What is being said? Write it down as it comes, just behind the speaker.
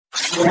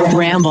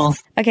Ramble.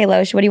 Okay,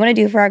 Losh, what do you want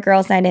to do for our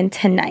girls' night in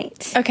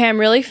tonight? Okay, I'm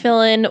really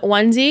feeling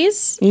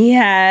onesies,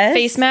 Yes.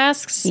 face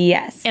masks,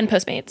 Yes. and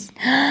Postmates.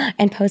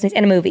 And Postmates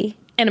and a movie.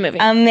 And a movie.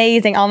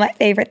 Amazing. All my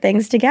favorite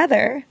things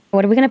together.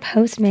 What are we going to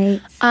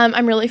Postmates?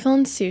 I'm really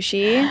feeling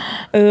sushi.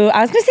 Ooh,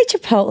 I was going to say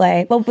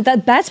Chipotle. Well,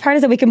 the best part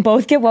is that we can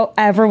both get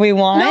whatever we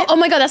want. No, oh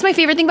my God, that's my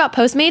favorite thing about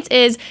Postmates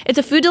is it's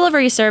a food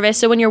delivery service.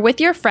 So when you're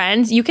with your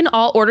friends, you can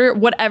all order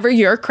whatever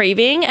you're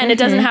craving and it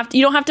doesn't have to,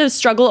 you don't have to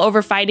struggle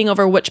over fighting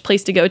over which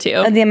place to go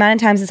to. The amount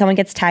of times that someone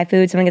gets Thai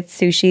food, someone gets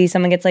sushi,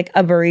 someone gets like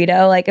a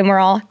burrito, like, and we're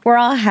all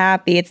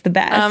happy. It's the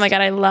best. Oh my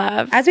God, I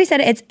love. As we said,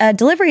 it's a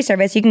delivery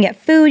service. You can get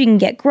food, you can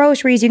get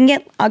groceries, you can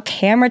get a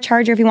camera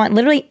charger if you want.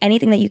 Literally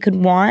anything that you could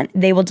want,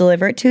 they will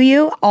deliver it to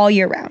you all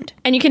year round.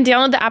 And you can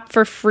download the app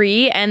for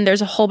free, and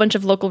there's a whole bunch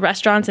of local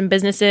restaurants and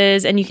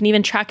businesses, and you can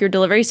even track your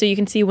delivery so you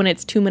can see when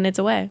it's 2 minutes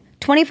away.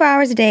 24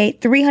 hours a day,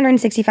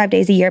 365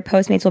 days a year,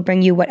 Postmates will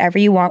bring you whatever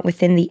you want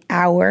within the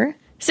hour.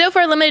 So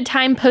for a limited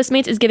time,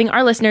 Postmates is giving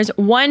our listeners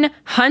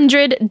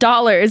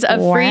 $100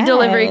 of free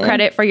delivery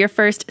credit for your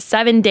first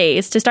 7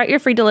 days. To start your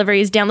free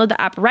deliveries, download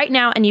the app right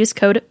now and use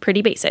code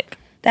PRETTYBASIC.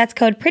 That's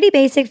code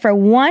PRETTYBASIC for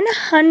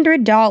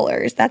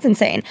 $100. That's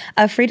insane.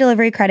 A free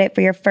delivery credit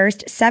for your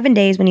first 7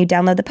 days when you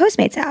download the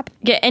Postmates app.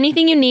 Get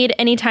anything you need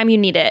anytime you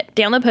need it.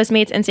 Download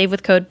Postmates and save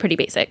with code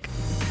PRETTYBASIC.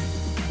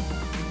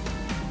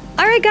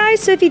 All right, guys,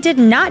 so if you did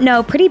not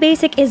know, Pretty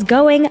Basic is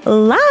going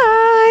live.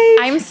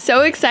 I'm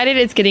so excited.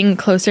 It's getting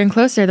closer and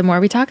closer the more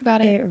we talk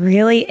about it. It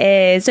really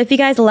is. So if you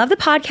guys love the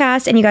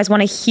podcast and you guys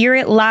want to hear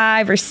it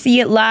live or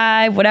see it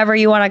live, whatever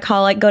you want to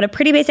call it, go to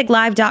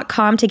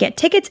prettybasiclive.com to get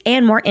tickets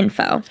and more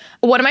info.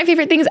 One of my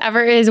favorite things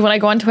ever is when I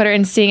go on Twitter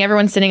and seeing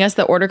everyone sending us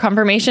the order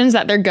confirmations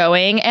that they're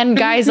going. And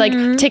guys, like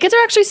tickets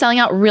are actually selling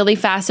out really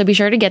fast. So be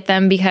sure to get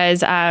them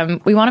because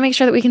we want to make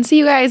sure that we can see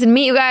you guys and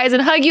meet you guys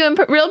and hug you in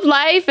real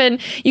life. And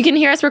you can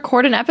hear us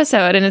record an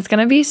episode and it's going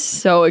to be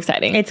so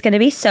exciting. It's going to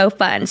be so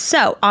fun.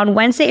 So on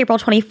Wednesday, April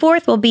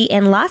 24th, we'll be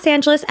in Los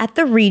Angeles at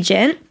the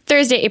Regent.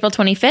 Thursday, April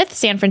 25th,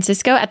 San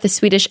Francisco at the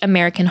Swedish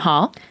American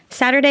Hall.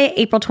 Saturday,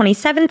 April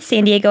 27th,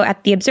 San Diego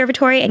at the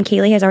Observatory. And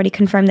Kaylee has already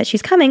confirmed that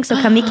she's coming,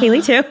 so come meet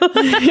Kaylee too.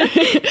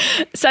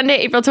 Sunday,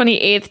 April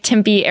 28th,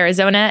 Tempe,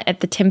 Arizona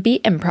at the Tempe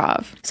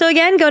Improv. So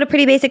again, go to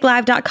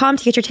prettybasiclive.com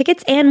to get your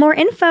tickets and more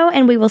info,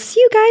 and we will see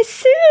you guys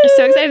soon. I'm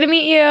so excited to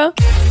meet you.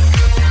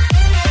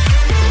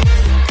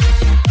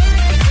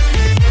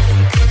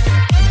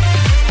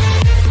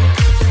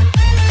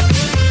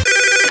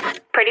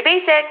 Pretty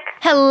Basic.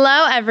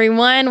 Hello,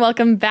 everyone.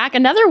 Welcome back.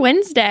 Another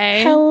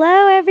Wednesday.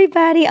 Hello,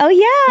 everybody. Oh,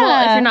 yeah.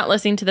 Well, if you're not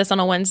listening to this on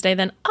a Wednesday,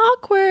 then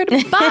awkward.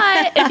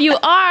 But if you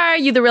are,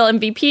 you the real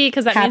MVP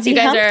because that means you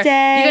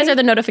guys are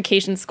the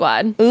notification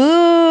squad.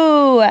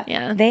 Ooh.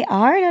 Yeah. They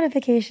are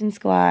notification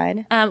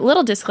squad.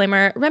 Little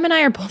disclaimer, Rem and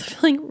I are both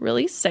feeling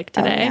really sick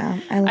today.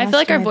 Oh, yeah. I feel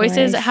like our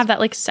voices have that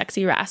like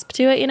sexy rasp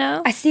to it, you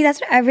know? I see. That's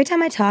what, every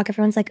time I talk,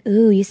 everyone's like,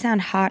 ooh, you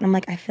sound hot. And I'm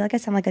like, I feel like I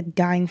sound like a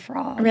dying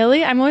frog.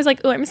 Really? I'm always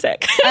like, ooh, I'm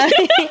sick.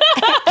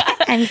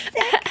 I'm sick.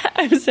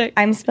 I'm sick.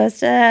 I'm supposed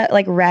to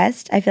like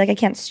rest. I feel like I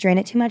can't strain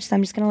it too much, so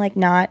I'm just gonna like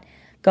not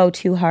go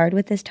too hard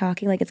with this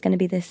talking. Like it's gonna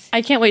be this.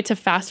 I can't wait to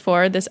fast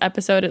forward this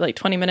episode at like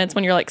 20 minutes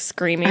when you're like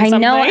screaming. I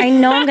something.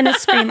 know I'm gonna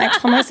scream. I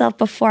told myself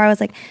before, I was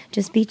like,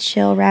 just be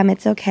chill, Rem.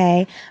 It's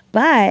okay.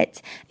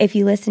 But if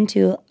you listen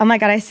to, oh my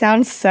God, I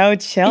sound so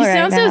chill right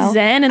now. You sound so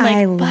zen and like,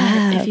 I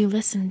love if you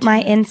listen to my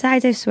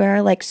insides, I swear,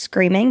 are like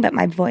screaming, but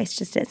my voice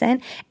just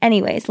isn't.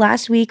 Anyways,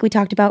 last week we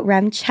talked about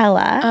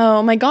Remcella.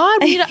 Oh my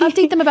God, we need to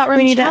update them about Remcella.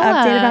 We need to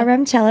update about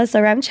Remcella.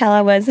 So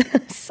Remcella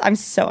was, I'm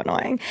so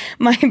annoying,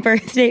 my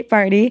birthday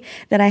party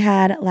that I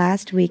had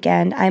last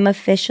weekend. I'm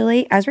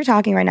officially, as we're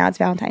talking right now, it's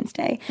Valentine's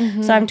Day.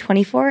 So I'm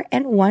 24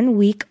 and 1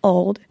 week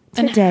old.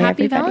 Today, and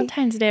happy everybody.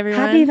 Valentine's Day,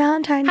 everyone. Happy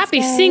Valentine's Day.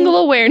 Day. Single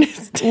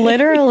Awareness Day.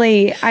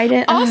 Literally. I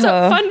didn't. Also,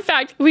 fun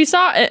fact, we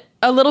saw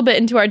a little bit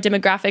into our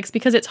demographics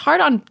because it's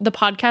hard on the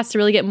podcast to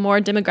really get more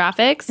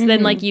demographics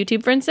than like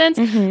YouTube, for instance.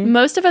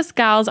 Most of us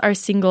gals are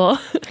single.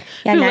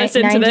 Yeah, who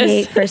listen to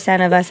this.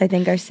 98% of us, I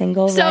think, are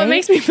single. So right? It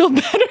makes me feel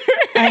better.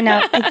 I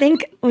know. I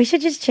think we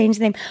should just change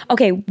the name.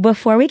 Okay,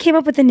 before we came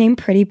up with the name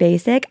Pretty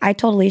Basic, I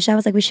told Alisha, I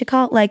was like, we should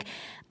call it like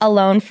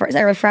Alone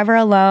or Forever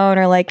Alone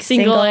or like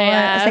Single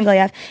AF. Single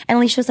AF. And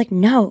Alisha was like,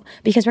 no,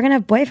 because we're going to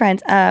have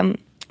boyfriends.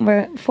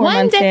 We're 4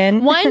 months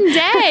in. One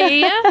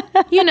day,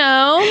 you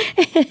know,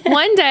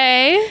 one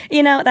day.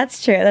 You know,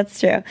 that's true. That's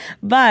true.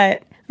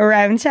 But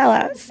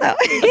Remcella. So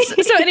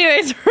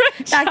anyways,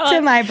 back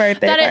to my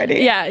birthday party.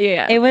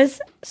 Yeah. It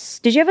was,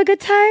 did you have a good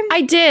time?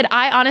 I did.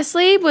 I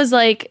honestly was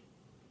like,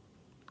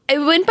 it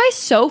went by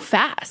so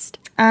fast.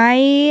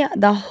 I,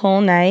 the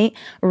whole night,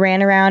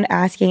 ran around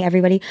asking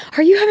everybody,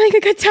 are you having a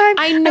good time?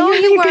 I know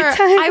you were.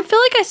 I feel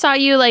like I saw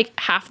you like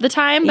half the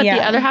time, but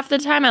the other half of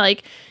the time I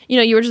like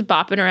you were just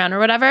bopping around or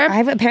whatever.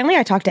 Apparently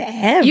I talked to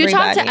everybody. You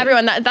talked to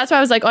everyone. That's why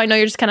I was like, oh, I know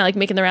you're just kind of like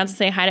making the rounds and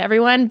saying hi to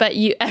everyone. But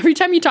every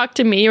time you talk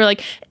to me, you were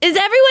like, is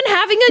everyone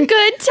having a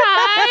good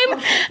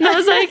time? And I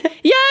was like,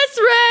 yes,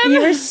 Rem.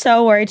 You were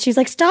so worried. She's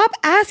like, stop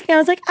asking. I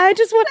was like, I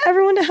just want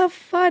everyone to have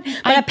fun.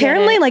 But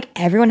apparently like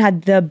everyone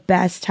had the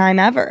best time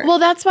ever. Well,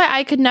 that's why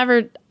I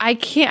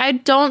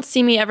don't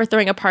see me ever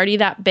throwing a party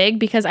that big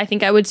because I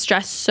think I would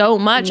stress so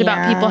much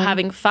about people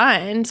having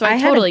fun. So I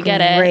totally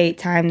get it. I had a great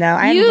time though.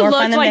 I you had more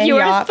looked fun than like the you were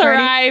yacht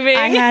thriving.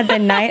 Party. I had the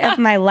night of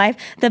my life.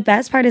 The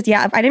best part is,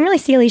 I didn't really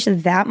see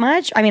Alisha that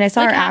much. I mean, I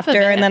saw her after,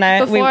 and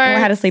then we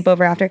had a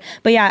sleepover after.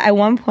 But yeah, at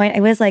one point,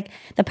 it was like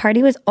the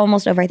party was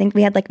almost over. I think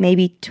we had like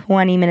maybe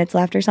 20 minutes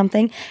left or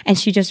something, and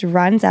she just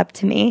runs up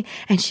to me,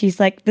 and she's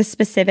like, the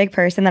specific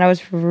person that I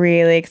was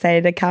really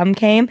excited to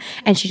came,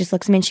 and she just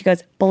looks at me and she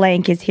goes,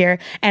 "Blank is here,"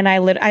 and I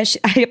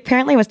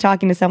apparently was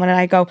talking to someone, and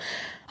I go,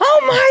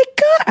 "Oh my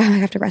God." I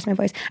have to rest my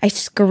voice. I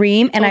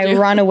scream and I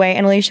run away.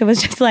 And Alisha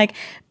was just like,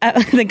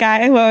 the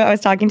guy who I was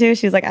talking to,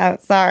 she was like, "Oh,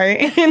 sorry."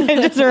 And I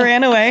just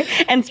ran away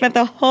and spent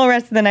the whole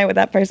rest of the night with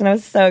that person. I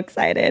was so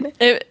excited.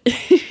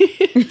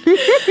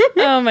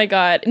 Oh my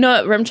God.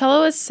 No,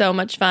 Remcello was so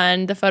much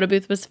fun. The photo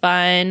booth was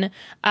fun.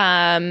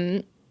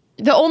 The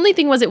only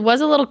thing was it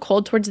was a little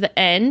cold towards the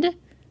end.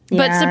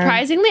 But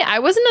surprisingly, I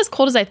wasn't as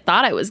cold as I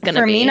thought I was going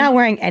to be. For me, not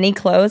wearing any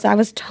clothes, I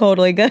was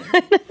totally good.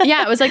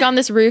 Yeah, it was like on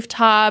this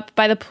rooftop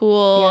by the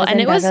pool, and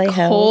it was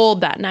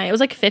cold that night. It was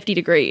like 50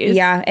 degrees.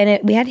 Yeah,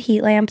 and we had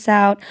heat lamps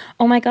out.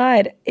 Oh my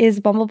God, is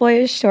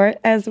Bumbleboy as short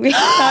as we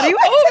thought he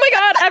was? Oh my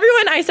God,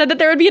 everyone, I said that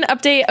there would be an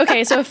update.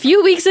 Okay, so a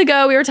few weeks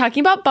ago, we were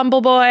talking about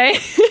Bumbleboy.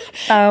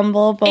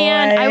 Bumbleboy.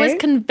 And I was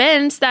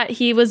convinced that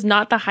he was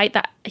not the height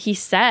that he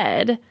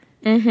said.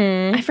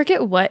 Mm-hmm. I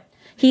forget what.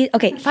 He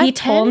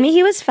told me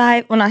he was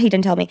 5. Well, he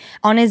didn't tell me.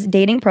 On his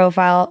dating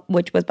profile,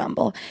 which was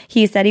Bumble,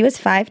 he said he was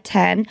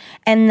 5'10",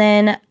 and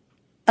then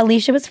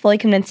Alisha was fully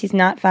convinced he's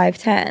not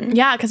 5'10".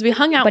 Yeah, because we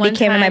hung out one time. But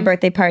he came to my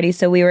birthday party,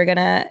 so we were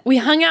gonna... We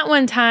hung out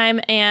one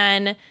time,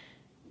 and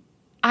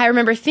I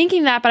remember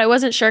thinking that, but I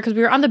wasn't sure because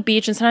we were on the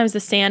beach, and sometimes the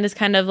sand is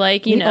kind of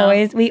like, we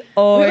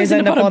always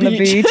end up on the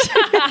beach.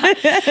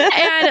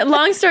 And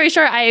long story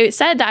short, I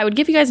said that I would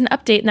give you guys an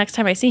update next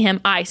time I see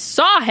him. I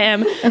saw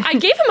him. I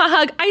gave him a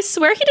hug. I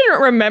swear he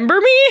didn't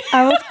remember me.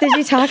 Did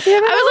you talk to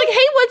him? I was like,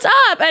 "Hey, what's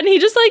up?" And he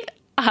just like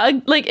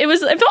hugged. Like it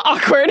felt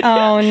awkward.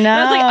 Oh no! And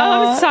I was like,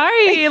 "Oh, I'm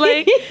sorry.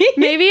 Like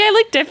maybe I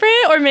look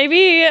different, or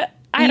maybe."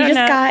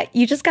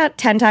 You just got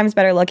 10 times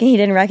better looking. He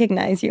didn't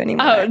recognize you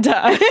anymore. Oh,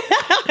 duh.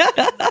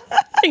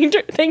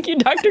 Thank you,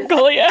 Dr.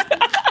 Golia.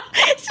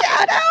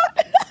 Shout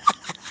out.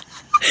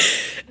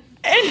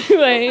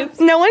 Anyways.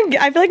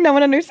 I feel like no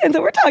one understands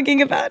what we're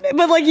talking about.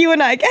 But like you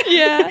and I get it.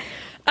 Yeah.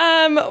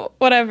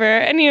 Whatever.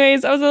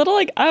 Anyways, I was a little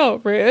like,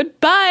 oh, rude.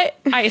 But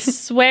I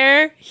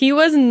swear he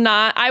was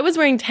not. I was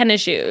wearing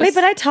tennis shoes. Wait,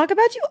 but I talk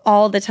about you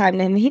all the time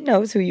to him. He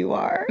knows who you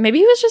are. Maybe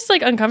he was just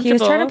like uncomfortable. He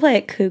was trying to play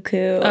it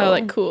cuckoo. Oh,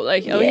 like cool.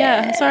 Like, oh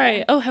yeah.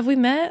 Sorry. Oh, have we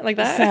met? Like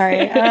that?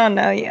 Sorry. I don't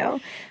know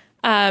you.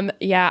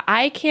 Yeah,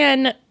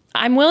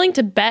 I'm willing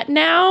to bet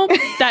now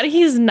that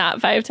he's not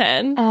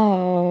 5'10".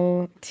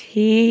 Oh,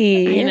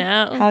 T. You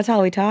know. How tall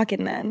are we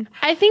talking then?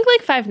 I think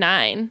like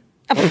 5'9".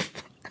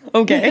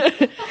 Okay.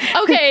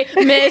 Okay,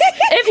 miss.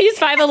 If he's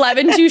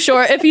 5'11", too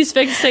short. If he's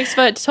 6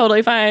 foot,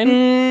 totally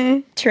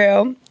fine.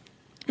 True.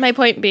 My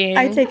point being...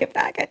 I take it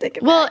back.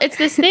 Well, it's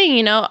this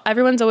thing,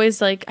 everyone's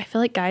always like... I feel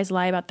like guys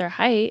lie about their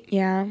height.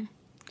 Yeah.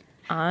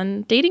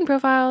 On dating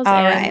profiles.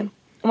 All right.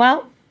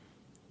 Well,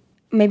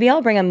 maybe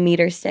I'll bring a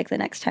meter stick the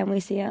next time we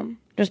see him.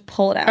 Just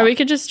pull it out. Or we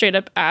could just straight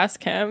up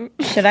ask him.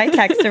 Should I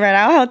text him right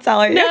now? How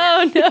tall are you?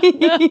 No.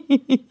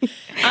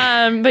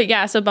 But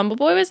yeah, so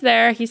Bumbleboy was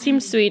there. He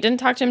seemed sweet. Didn't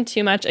talk to him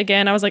too much.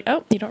 Again, I was like,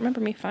 oh, you don't remember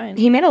me? Fine.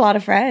 He made a lot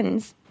of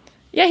friends.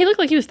 Yeah, he looked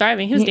like he was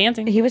thriving. He was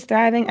dancing. He was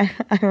thriving. I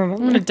remember.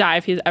 I'm gonna die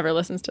if he ever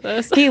listens to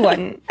this. He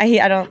wouldn't.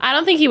 I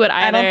don't think he would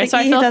either. So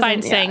I feel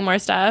fine saying more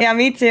stuff. Yeah,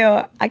 me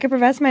too. I could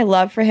profess my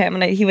love for him,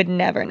 and he would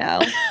never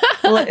know.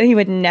 He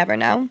would never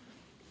know.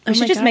 We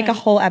should just make a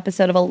whole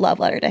episode of a love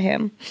letter to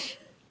him.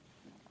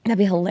 That'd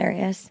be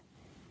hilarious.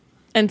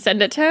 And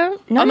send it to him?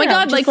 No, oh my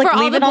God, like for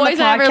all the boys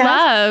I ever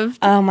loved.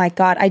 Oh my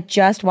God, I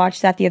just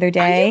watched that the other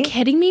day. Are you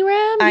kidding me,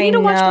 Rem? You need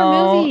to watch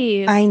more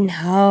movies. I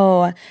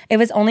know. It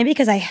was only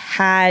because I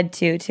had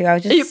to. I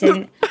was just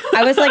sitting.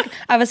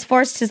 I was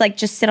forced to like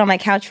just sit on my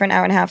couch for an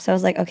hour and a half. So I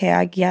was like, okay,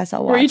 I guess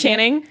I'll watch. Were you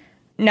tanning?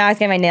 No, I was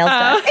getting my nails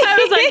done. I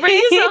was like,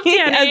 bring yourself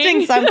tanning. I was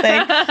doing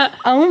something.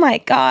 Oh my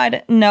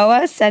God.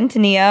 Noah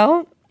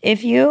Centineo.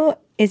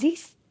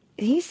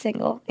 He's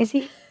single. Is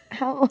he?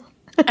 How?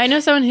 I know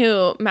someone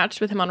who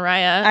matched with him on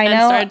Raya. I know.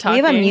 And started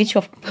talking. We have a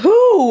mutual.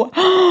 Who?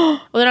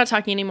 Well, they're not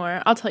talking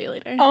anymore. I'll tell you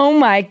later. Oh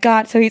my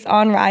God. So he's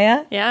on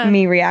Raya? Yeah.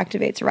 Me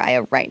reactivates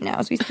Raya right now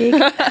as we speak.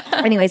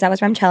 Anyways, that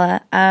was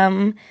Remcella.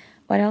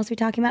 What else are we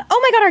talking about? Oh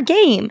my God, our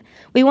game.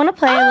 We want to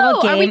play a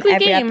little game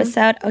every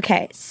episode.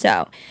 Okay,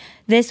 so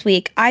this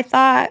week I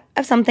thought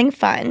of something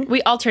fun.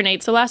 We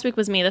alternate. So last week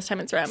was me. This time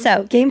it's Rem.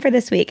 So game for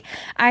this week.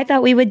 I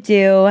thought we would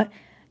do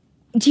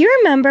Do you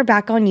remember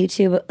back on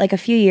YouTube, like a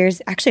few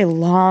years, actually a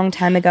long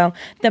time ago,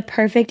 the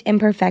perfect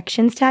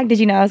imperfections tag? Did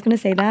you know I was going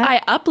to say that? I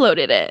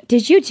uploaded it.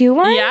 Did you do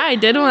one? Yeah, I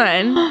did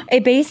one.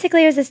 It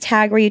basically was this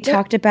tag where you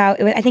talked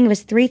about, I think it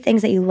was 3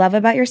 things that you love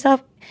about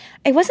yourself.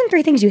 It wasn't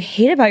 3 things you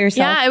hate about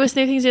yourself. Yeah, it was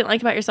 3 things you didn't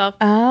like about yourself.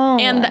 Oh.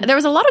 And there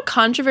was a lot of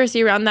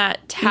controversy around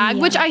that tag,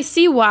 which I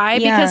see why,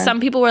 because some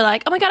people were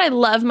like, oh my God, I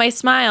love my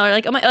smile. Or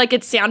like, oh my, like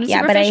it sounded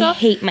superficial. But I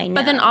hate my nose.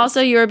 But then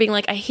also you were being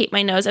like, I hate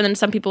my nose. And then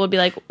some people would be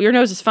like, your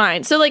nose is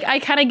fine. So like, I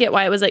kind of get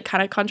why it was like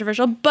kind of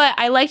controversial, but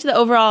I liked the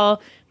overall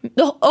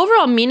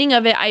meaning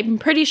of it. I'm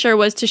pretty sure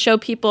was to show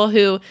people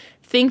who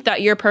think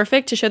that you're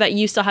perfect, to show that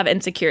you still have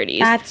insecurities.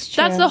 That's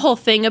true. That's the whole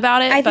thing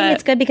about it. I think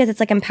it's good because it's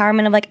like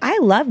empowerment of like, I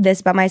love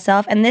this about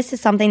myself, and this is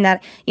something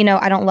that, you know,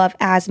 I don't love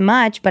as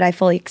much, but I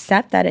fully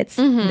accept that it's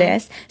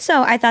this.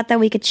 So I thought that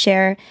we could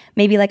share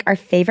maybe like our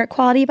favorite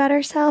quality about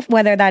ourselves,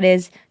 whether that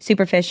is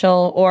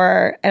superficial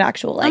or an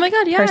actual like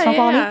personal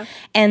quality.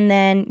 And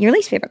then your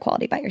least favorite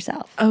quality about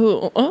yourself.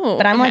 Oh.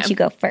 But I'm gonna let you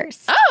go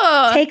first.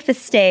 Oh. Take the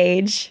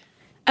stage.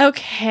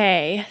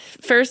 Okay.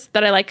 First,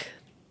 that I like.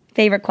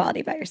 Favorite quality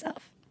about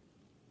yourself.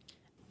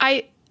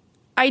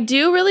 I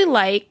do really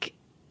like,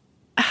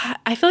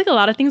 I feel like a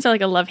lot of things are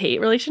like a love-hate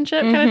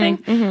relationship kind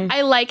of thing.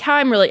 I like how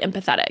I'm really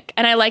empathetic,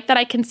 and I like that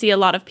I can see a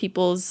lot of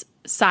people's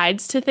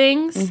sides to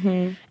things,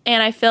 and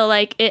I feel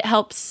like it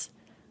helps.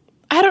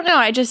 I don't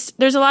know,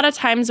 there's a lot of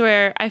times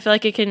where I feel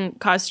like it can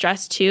cause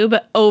stress too,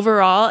 but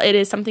overall it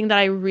is something that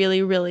I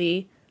really,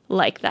 really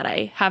like, that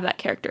I have that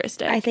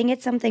characteristic. I think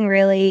it's something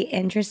really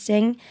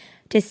interesting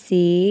to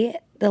see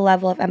the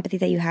level of empathy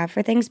that you have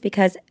for things,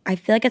 because I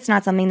feel like it's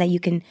not something that you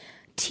can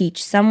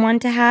teach someone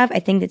to have. I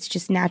think it's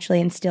just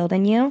naturally instilled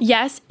in you.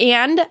 Yes,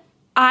 and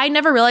I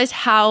never realized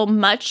how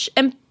much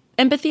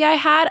empathy I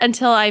had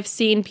until I've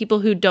seen people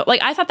who don't.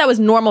 Like, I thought that was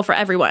normal for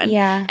everyone.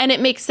 Yeah. And it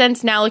makes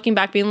sense now looking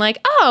back, being like,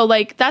 oh,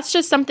 like, that's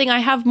just something I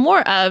have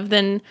more of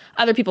than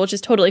other people, which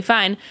is totally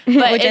fine.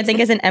 But which I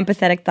think is an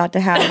empathetic thought to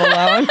have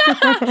alone.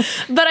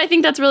 But I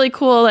think that's really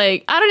cool.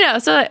 Like, I don't know.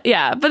 So,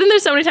 yeah. But then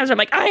there's so many times where I'm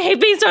like, I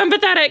hate being so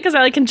empathetic, because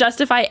I like can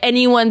justify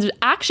anyone's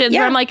actions.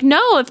 Where I'm like,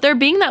 no, if they're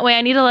being that way,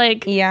 I need to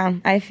like. Yeah,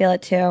 I feel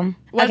it too.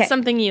 What's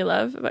something you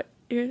love about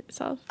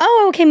yourself?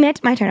 Oh, okay, my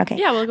turn. Okay.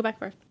 Yeah, we'll go back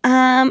first.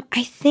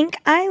 I think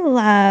I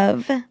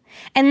love,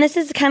 and this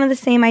is kind of the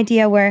same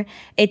idea where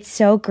it's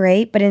so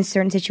great, but in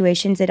certain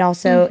situations it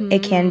also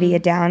it can be a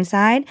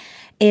downside,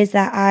 is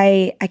that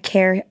I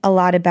care a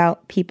lot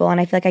about people, and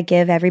I feel like I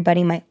give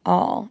everybody my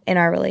all in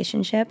our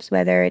relationships,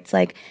 whether it's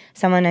like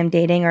someone I'm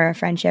dating or a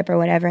friendship or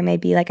whatever it may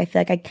be. Like, I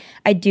feel like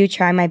I do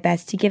try my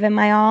best to give it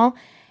my all,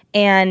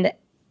 and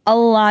a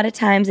lot of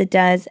times it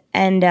does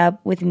end up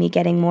with me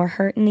getting more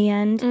hurt in the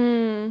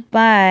end.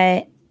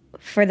 But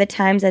for the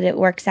times that it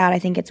works out, I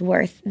think it's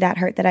worth that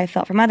hurt that I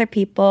felt from other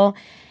people,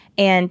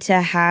 and to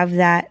have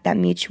that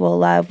mutual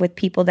love with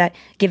people that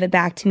give it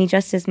back to me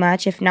just as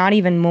much, if not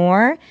even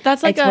more.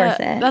 It's worth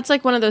it. That's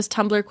like one of those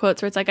Tumblr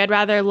quotes where it's like, I'd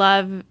rather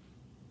love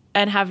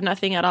and have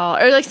nothing at all,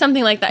 or like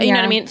something like that. You know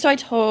what I mean? So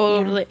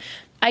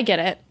I get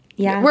it.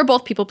 Yeah. We're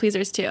both people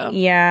pleasers too.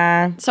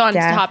 Yeah. So on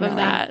top of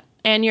that.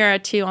 And you're a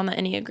 2 on the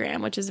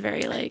Enneagram, which is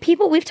very like...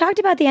 we've talked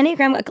about the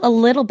Enneagram a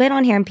little bit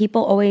on here, and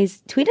people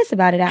always tweet us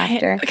about it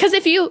after. Because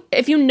if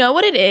you know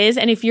what it is,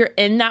 and if you're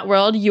in that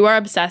world, you are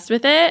obsessed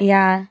with it.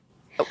 Yeah.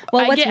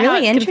 Well, what's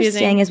really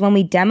interesting is when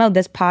we demoed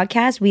this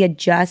podcast, we had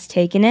just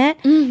taken it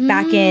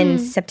back in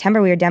September.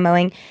 We were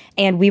demoing,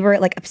 and we were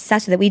like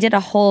obsessed with it. We did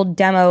a whole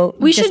demo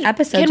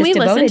episode. Can just we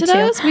devoted listen to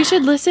those? We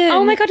should listen.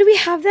 Oh my God, do we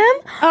have them?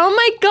 Oh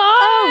my God.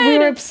 Oh, we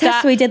were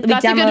obsessed. We demoed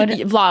a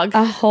good vlog,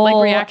 a whole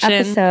like reaction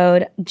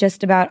episode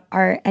just about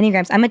our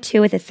Enneagrams. I'm a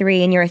 2 with a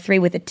 3, and you're a 3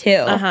 with a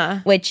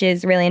 2, which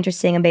is really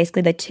interesting. And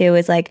basically the 2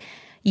 is like,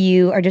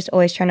 you are just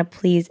always trying to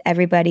please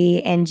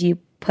everybody, and you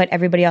put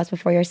everybody else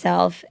before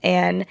yourself,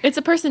 and it's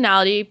a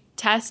personality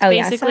test,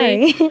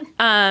 basically.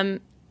 Yeah,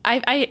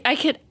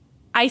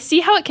 I see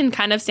how it can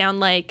kind of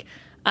sound like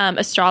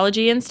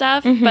astrology and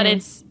stuff, but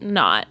it's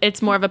not.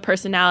 It's more of a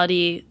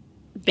personality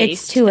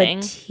based it's to thing.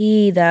 A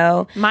T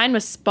though. Mine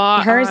was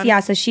spot hers on. Yeah,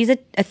 so she's a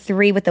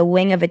 3 with a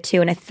wing of a 2,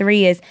 and a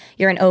 3 is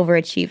you're an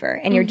overachiever,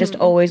 and you're just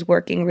always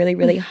working really,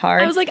 really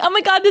hard. I was like, oh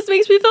my God, this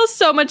makes me feel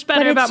so much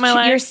better about my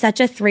life. You're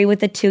such a 3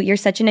 with a 2. You're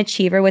such an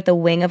achiever with a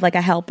wing of like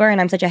a helper, and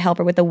I'm such a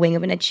helper with a wing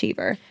of an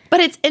achiever. But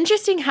it's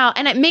interesting how,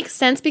 and it makes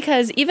sense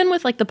because even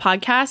with like the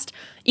podcast,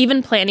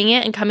 even planning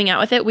it and coming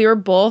out with it, we were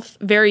both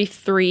very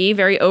 3,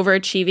 very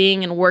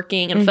overachieving and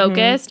working and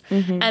focused.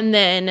 And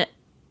then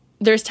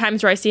there's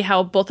times where I see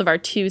how both of our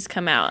 2s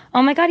come out.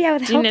 Oh my God, yeah,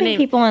 with helping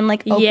people and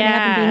like opening up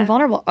and being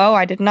vulnerable. Oh,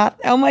 I did not.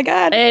 Oh my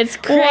God. It's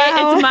crazy.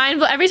 Wow. It's mind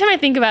blowing. Every time I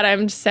think about it,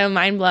 I'm just so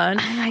mind blown.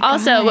 Oh my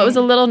also, God. What was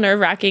a little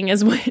nerve wracking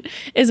is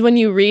when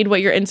you read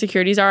what your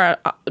insecurities are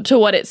to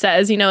what it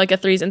says, you know, like a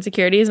 3's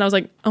insecurities. And I was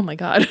like, oh my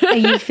God.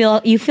 you feel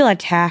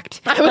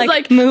attacked. I was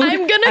like mood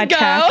I'm going to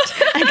go.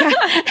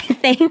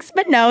 Thanks,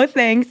 but no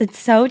thanks. It's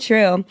so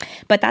true.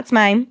 But that's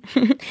my,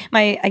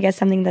 I guess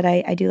something that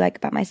I do like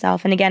about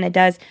myself. And again, it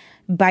does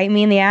bite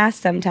me in the ass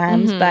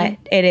sometimes, but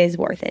it is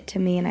worth it to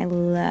me, and I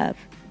love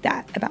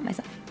that about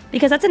myself.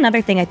 Because that's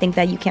another thing I think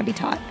that you can't be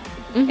taught.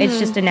 It's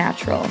just a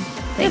natural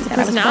thing. It's a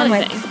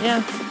personality thing.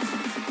 Yeah.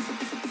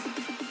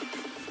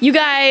 You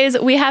guys,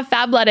 we have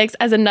Fabletics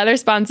as another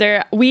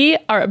sponsor. We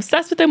are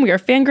obsessed with them. We are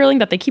fangirling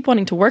that they keep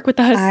wanting to work with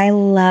us. I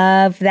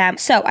love them.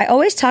 So I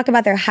always talk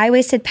about their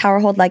high-waisted power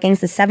hold leggings.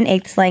 The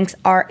 7/8 lengths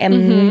are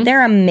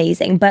they're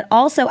amazing. But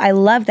also I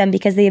love them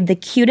because they have the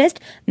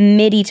cutest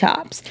midi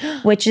tops,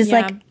 which is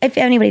like, if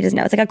anybody doesn't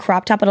know, it's like a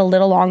crop top but a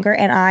little longer,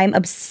 and I'm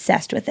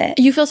obsessed with it.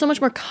 You feel so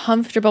much more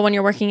comfortable when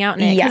you're working out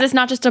in it because it's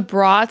not just a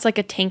bra, it's like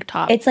a tank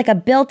top. It's like a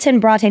built-in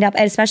bra tank top,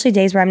 and especially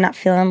days where I'm not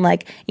feeling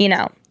like,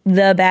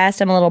 the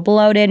best. I'm a little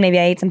bloated. Maybe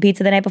I ate some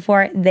pizza the night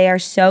before. They are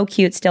so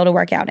cute still to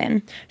work out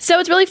in. So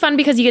it's really fun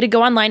because you get to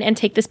go online and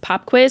take this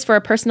pop quiz for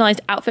a personalized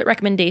outfit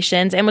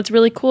recommendations. And what's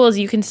really cool is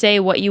you can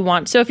say what you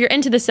want. So if you're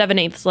into the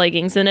 7/8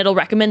 leggings, then it'll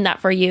recommend that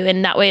for you.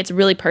 And that way it's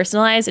really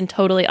personalized and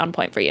totally on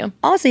point for you.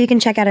 Also, you can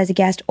check out as a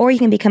guest or you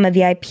can become a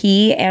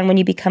VIP. And when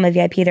you become a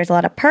VIP, there's a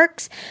lot of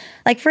perks.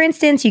 Like, for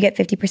instance, you get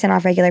 50%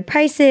 off regular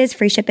prices,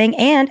 free shipping,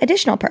 and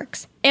additional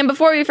perks. And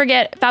before we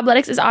forget,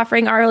 Fabletics is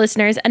offering our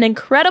listeners an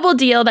incredible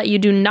deal that you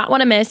do not want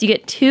to miss. You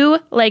get 2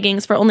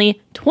 leggings for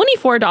only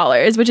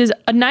 $24, which is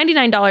a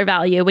 $99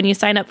 value when you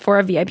sign up for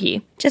a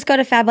VIP. Just go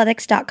to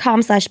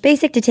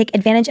fabletics.com/basic to take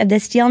advantage of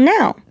this deal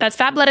now. That's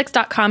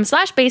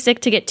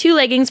fabletics.com/basic to get 2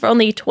 leggings for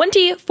only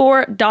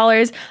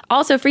 $24.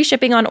 Also, free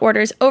shipping on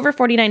orders over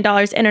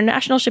 $49.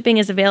 International shipping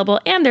is available,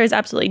 and there is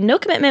absolutely no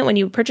commitment when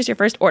you purchase your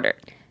first order.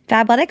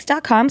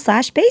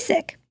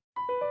 fabletics.com/basic.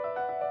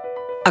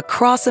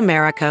 Across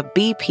America,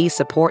 BP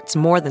supports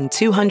more than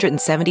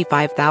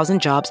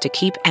 275,000 jobs to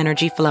keep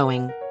energy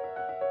flowing.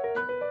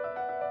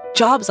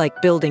 Jobs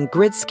like building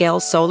grid-scale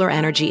solar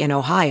energy in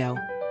Ohio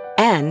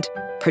and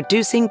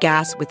producing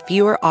gas with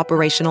fewer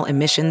operational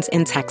emissions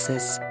in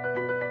Texas.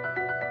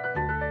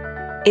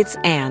 It's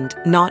and,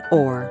 not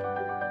or.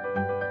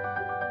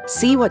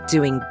 See what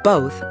doing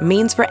both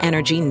means for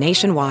energy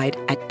nationwide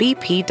at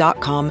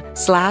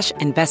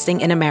bp.com/investing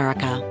in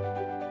America.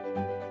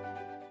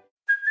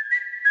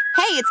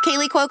 Hey, it's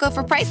Kaylee Cuoco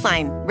for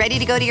Priceline. Ready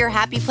to go to your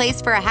happy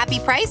place for a happy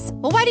price?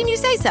 Well, why didn't you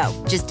say so?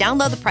 Just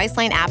download the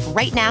Priceline app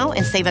right now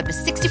and save up to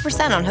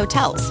 60% on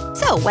hotels.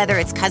 So whether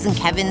it's Cousin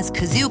Kevin's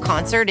Kazoo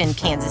Concert in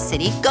Kansas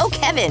City, go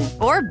Kevin,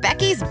 or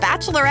Becky's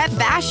Bachelorette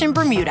Bash in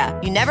Bermuda,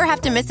 you never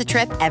have to miss a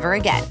trip ever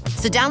again.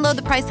 So download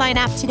the Priceline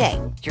app today.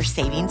 Your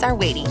savings are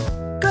waiting.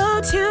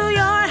 Go to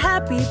your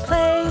happy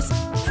place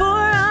for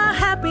a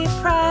happy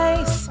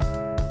price.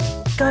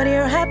 Go to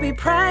your happy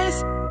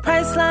price,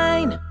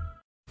 Priceline.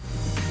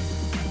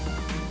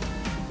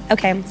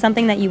 Okay,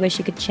 something that you wish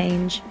you could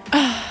change.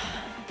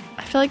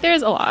 I feel like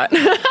there's a lot.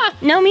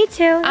 No, me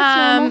too.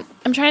 I'm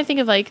trying to think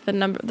of like the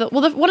number.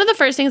 One of the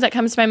first things that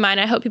comes to my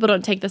mind, I hope people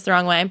don't take this the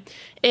wrong way,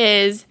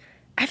 is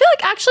I feel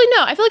like a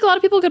lot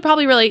of people could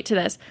probably relate to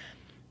this.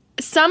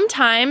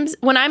 Sometimes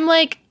when I'm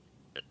like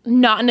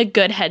not in a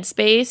good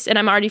headspace and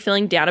I'm already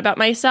feeling down about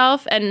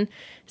myself and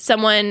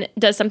someone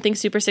does something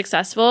super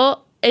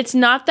successful, it's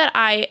not that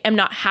I am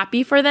not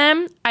happy for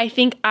them. I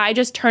think I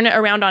just turn it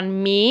around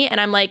on me and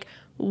I'm like,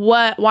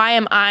 why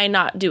am I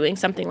not doing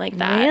something like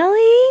that?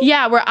 Really?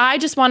 Yeah, where I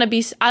just want to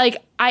be, I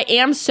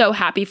am so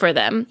happy for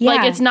them. Yeah.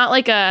 Like, it's not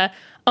like a,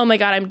 oh my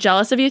God, I'm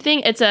jealous of you thing.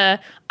 It's a,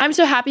 I'm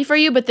so happy for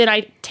you, but then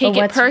I take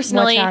it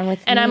personally. What's wrong with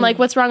and me? I'm like,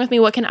 what's wrong with me?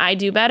 What can I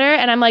do better?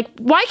 And I'm like,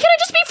 why can't I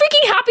just be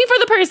freaking happy for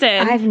the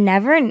person? I've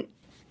never,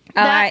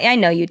 I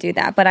know you do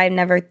that, but I've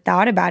never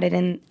thought about it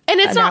in And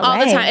it's not all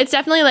way. the time. It's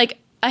definitely like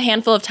a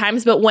handful of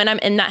times, but when I'm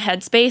in that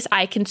headspace,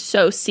 I can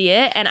so see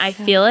it and I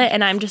feel it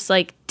and I'm just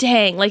like,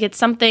 dang, like it's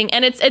something,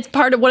 and it's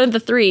part of one of the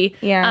 3.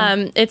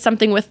 Yeah. It's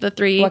something with the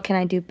 3. What can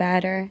I do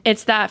better?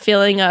 It's that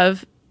feeling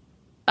of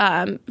value.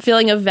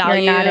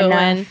 You're not enough.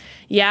 And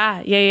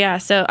yeah.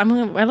 So I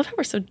love how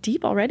we're so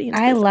deep already. Into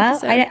I this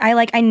love.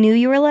 episode. I knew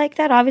you were like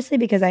that, obviously,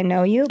 because I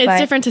know you. It's but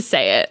different to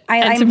say it.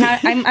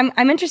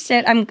 I'm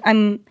interested.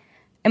 I'm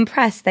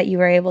impressed that you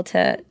were able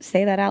to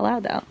say that out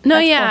loud, though. No,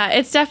 That's yeah, cool.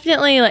 it's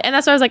definitely like, and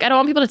that's why I was like, I don't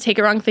want people to take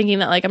it wrong thinking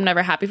that like I'm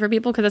never happy for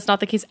people, because that's not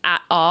the case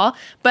at all.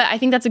 But I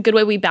think that's a good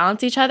way we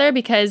balance each other,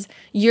 because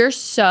you're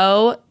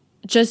so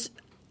just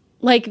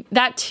like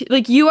that,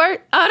 like you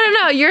are, I don't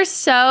know, you're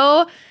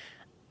so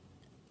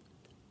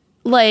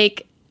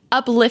like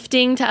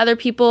uplifting to other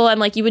people and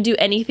like you would do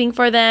anything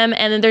for them.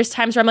 And then there's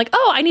times where I'm like,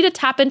 oh, I need to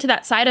tap into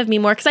that side of me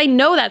more, because I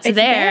know it's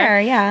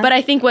there. Yeah. But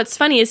I think what's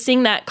funny is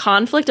seeing that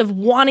conflict of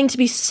wanting to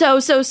be so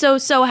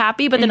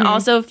happy, but then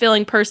also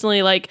feeling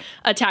personally like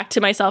attacked to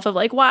myself of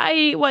like,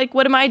 why, like,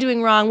 what am I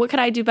doing wrong? What could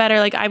I do better?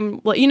 Like,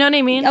 you know what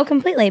I mean? Oh,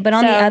 completely. But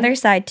on the other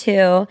side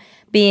too,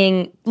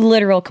 being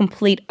literal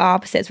complete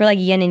opposites, we're like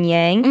yin and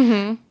yang.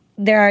 Mm-hmm.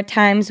 There are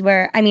times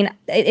where, I mean,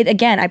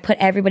 again, I put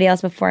everybody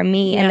else before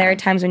me. And there are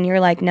times when you're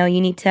like, no, you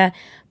need to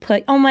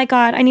put, oh my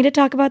God, I need to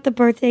talk about the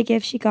birthday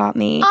gift she got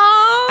me.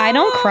 Oh. I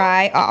don't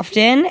cry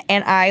often.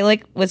 And I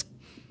like was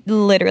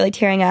literally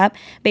tearing up.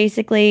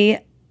 Basically,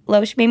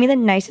 Loesch made me the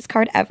nicest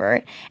card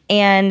ever.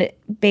 And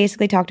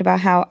basically talked about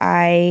how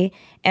I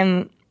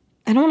am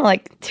I don't want to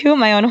like toot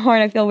my own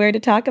horn. I feel weird to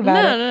talk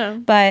about it.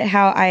 No. But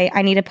how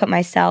I need to put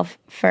myself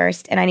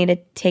first and I need to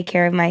take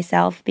care of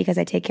myself because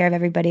I take care of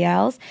everybody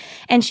else.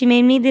 And she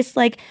made me this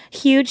like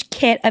huge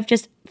kit of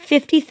just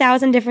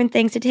 50,000 different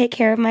things to take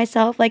care of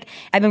myself. Like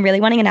I've been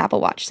really wanting an Apple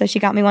Watch. So she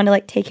got me one to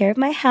like take care of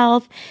my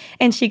health.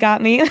 And she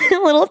got me a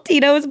little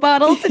Tito's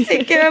bottle to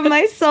take care of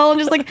my soul and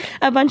just like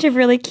a bunch of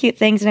really cute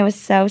things. And it was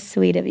so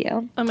sweet of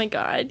you. Oh my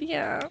God.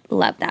 Yeah.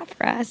 Love that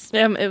for us.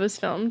 It was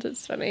filmed.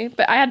 It's funny.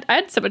 But I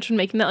had so much fun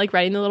making that, like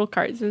writing the little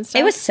cards and stuff.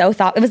 It was so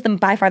it was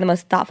by far the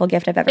most thoughtful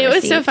gift I've ever received. It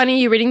was so funny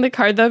you reading the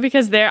card though,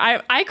 because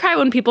I cry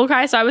when people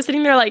cry. So I was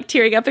sitting there like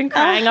tearing up and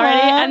crying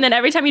already. And then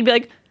every time you'd be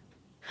like,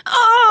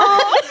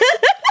 oh.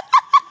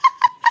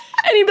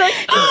 And he'd be like,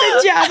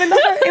 the jab in the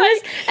heart. It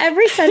was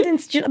every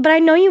sentence, but I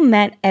know you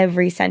meant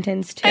every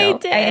sentence too. I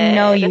did. I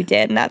know you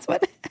did, and that's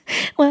what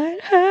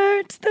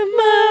hurts the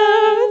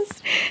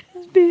most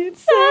is being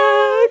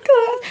so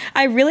close.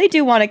 I really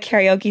do want a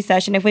karaoke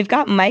session if we've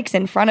got mics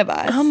in front of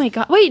us. oh my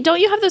God. Wait, don't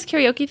you have those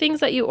karaoke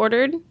things that you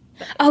ordered?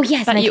 Oh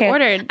yes, that you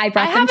ordered. I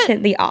brought them to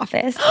the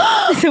office,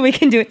 so we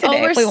can do it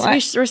today if we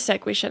want. We're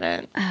sick. We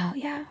shouldn't. Oh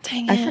yeah,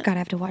 Dang I it. forgot I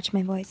have to watch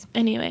my voice.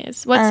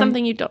 Anyways, what's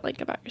something you don't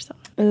like about yourself?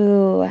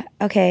 Ooh,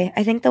 okay.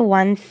 I think the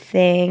one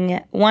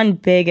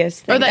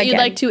biggest thing, Or that you'd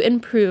like to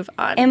improve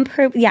on?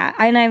 Yeah,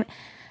 and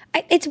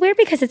it's weird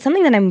because it's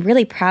something that I'm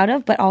really proud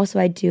of, but also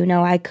I do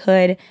know I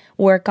could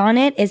work on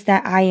it, is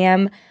that I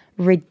am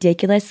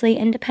ridiculously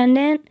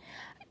independent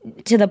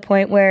to the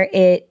point where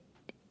it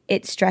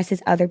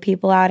stresses other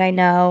people out, I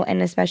know,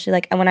 and especially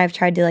like when I've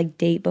tried to like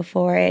date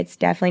before, it's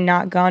definitely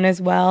not gone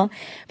as well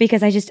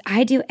because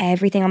I do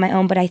everything on my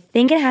own, but I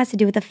think it has to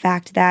do with the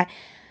fact that,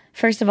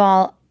 first of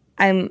all,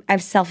 I'm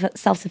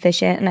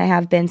self-sufficient and I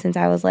have been since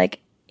I was like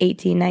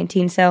 18,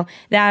 19, so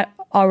that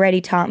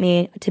already taught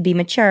me to be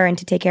mature and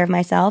to take care of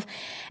myself.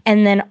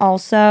 And then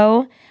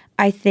also,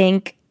 I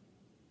think,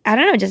 I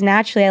don't know, just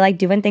naturally, I like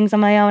doing things on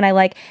my own. I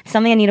like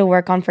something I need to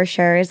work on for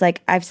sure is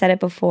like, I've said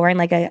it before in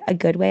like a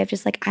good way of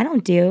just like, I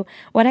don't do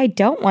what I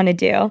don't want to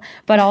do.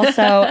 But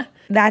also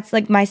that's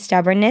like my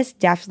stubbornness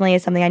definitely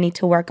is something I need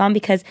to work on,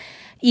 because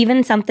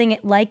even something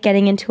like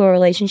getting into a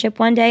relationship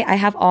one day, I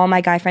have all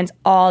my guy friends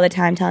all the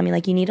time telling me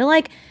like, you need to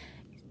like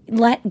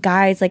let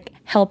guys like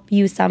help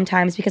you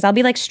sometimes, because I'll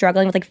be like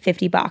struggling with like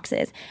 50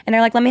 boxes and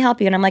they're like, let me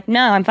help you. And I'm like,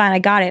 no, I'm fine. I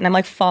got it. And I'm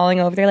like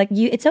falling over. They're like,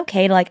 it's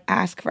okay to like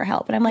ask for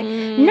help. And I'm like,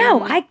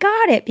 no, I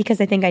got it,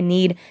 because I think I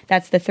need the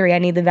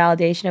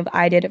validation of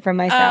I did it for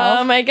myself.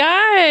 Oh my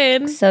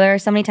God. So there are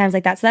so many times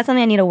like that. So that's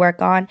something I need to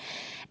work on.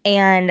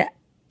 And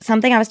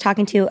something I was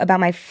talking to about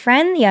my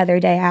friend the other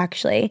day,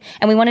 actually,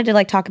 and we wanted to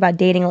like talk about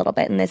dating a little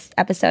bit in this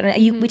episode.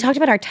 And we talked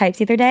about our types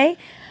the other day.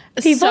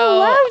 People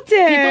loved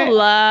it. People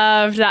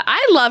loved that.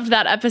 I loved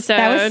that episode.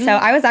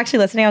 I was actually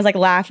listening. I was like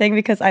laughing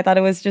because I thought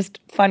it was just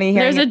funny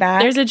hearing it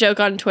back. There's a joke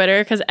on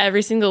Twitter because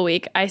every single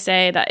week I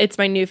say that it's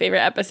my new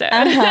favorite episode.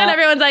 And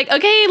everyone's like,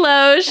 okay,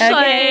 Losh.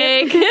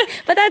 Okay. Like.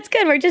 But that's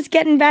good. We're just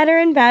getting better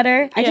and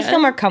better. I just feel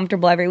more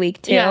comfortable every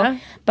week too. Yeah.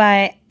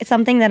 But it's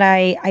something that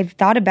I've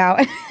thought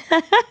about.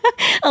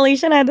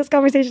 Alisha and I had this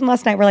conversation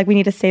last night. We're like, we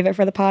need to save it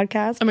for the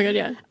podcast. Oh my God,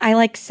 yeah. I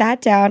like sat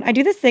down. I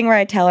do this thing where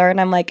I tell her and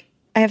I'm like,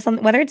 I have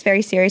something, whether it's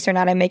very serious or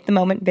not, I make the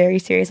moment very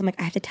serious. I'm like,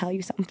 I have to tell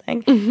you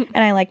something. And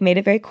I like made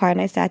it very quiet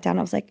and I sat down.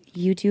 I was like,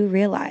 you do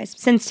realize,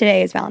 since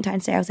today is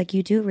Valentine's Day, I was like,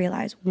 you do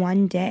realize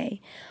one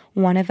day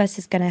one of us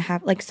is going to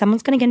have, like,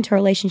 someone's going to get into a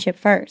relationship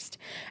first.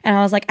 And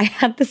I was like, I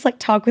had this like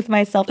talk with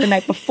myself the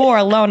night before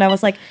alone. I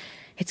was like,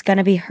 it's going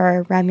to be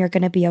her. Rem, you're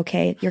going to be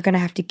okay. You're going to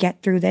have to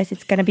get through this.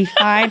 It's going to be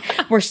fine.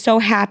 We're so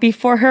happy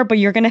for her, but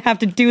you're going to have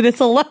to do this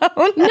alone.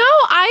 No,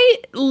 I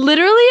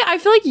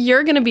feel like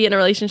you're going to be in a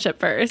relationship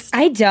first.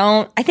 I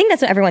don't. I think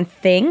that's what everyone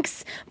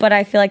thinks, but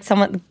I feel like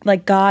someone,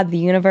 like God, the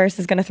universe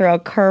is going to throw a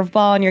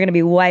curveball and you're going to be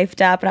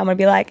wifed up and I'm going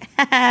to be like,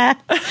 ha.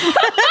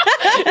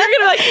 You're going to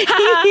be like,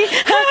 ha.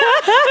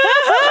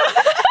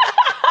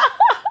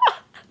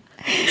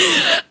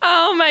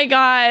 Oh my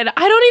God.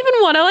 I don't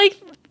even want to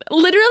like,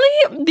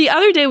 literally the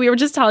other day we were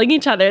just telling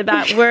each other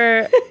that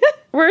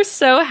we're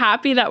so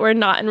happy that we're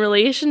not in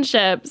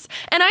relationships.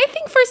 And I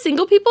think for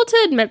single people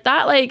to admit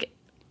that, like,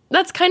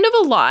 that's kind of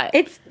a lot.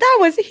 That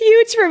was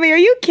huge for me. Are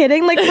you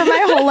kidding? Like, for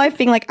my whole life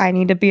being like, I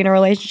need to be in a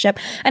relationship.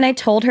 And I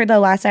told her the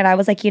last night, I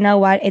was like, you know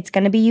what? It's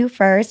going to be you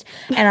first.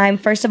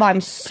 And first of all, I'm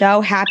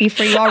so happy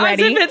for you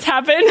already. As if it's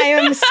happened. I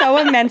am so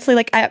immensely,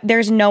 like,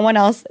 there's no one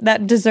else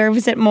that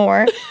deserves it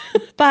more.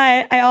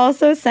 But I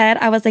also said,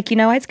 I was like, you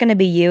know why it's going to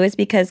be you is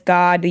because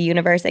God, the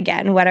universe,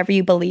 again, whatever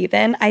you believe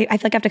in. I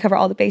feel like I have to cover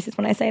all the bases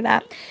when I say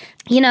that.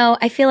 You know,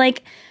 I feel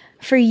like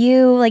for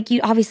you, like, you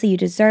obviously you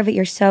deserve it.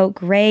 You're so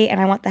great, and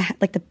I want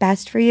the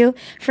best for you.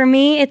 For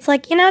me, it's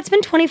like, you know, it's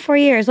been 24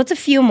 years. What's a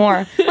few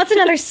more? What's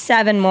another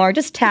 7 more?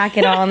 Just tack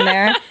it on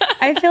there.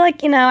 I feel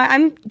like, you know,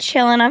 I'm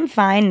chilling. I'm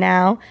fine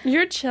now.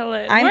 You're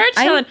chilling. We're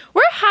chilling.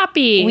 We're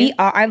happy. We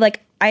are.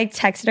 I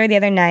texted her the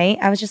other night.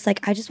 I was just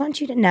like, I just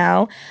want you to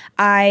know,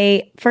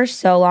 I, for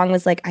so long,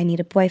 was like, I need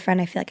a boyfriend.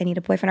 I feel like I need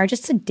a boyfriend, or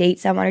just to date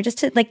someone, or just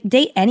to, like,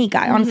 date any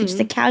guy, honestly, just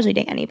to casually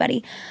date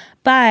anybody.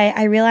 But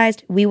I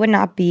realized we would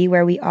not be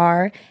where we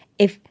are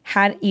if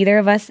had either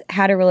of us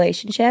had a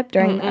relationship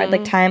during our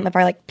time of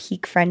our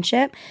peak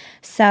friendship.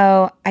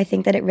 So I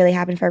think that it really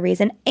happened for a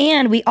reason.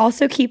 And we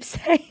also keep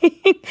saying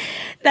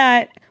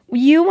that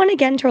you want to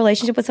get into a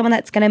relationship with someone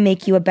that's going to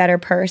make you a better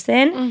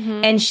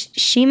person. And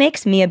she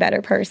makes me a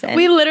better person.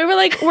 We literally were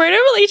like, we're in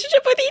a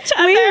relationship with each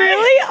other. We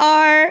really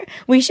are.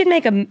 We should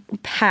make a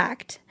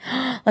pact.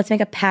 Let's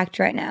make a pact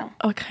right now.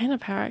 What kind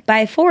of pact?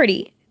 By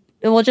 40,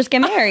 we'll just get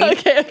married.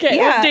 Okay.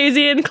 Yeah.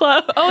 Daisy and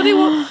Chloe. Oh, they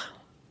won't.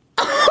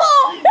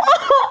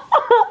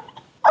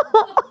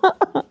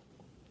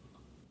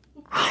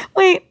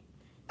 Wait,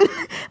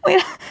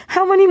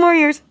 how many more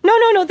years?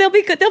 No, they'll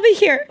be good. They'll be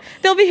here.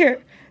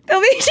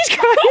 She's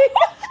crying.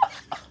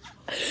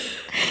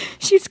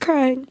 She's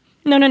crying.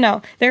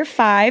 No. They're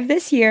 5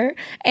 this year,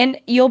 and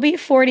you'll be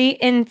 40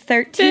 in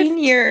 13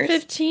 years.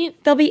 15?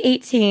 They'll be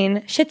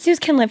 18. Shih Tzus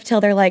can live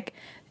till they're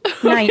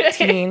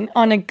 19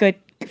 on a good.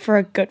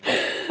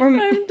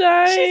 I'm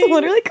dying. She's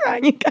literally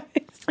crying, you guys.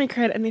 I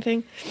cried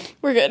anything.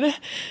 We're good.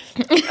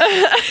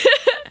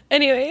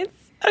 Anyways,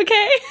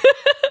 okay.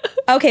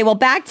 Okay, well,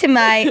 back to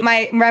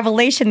my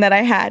revelation that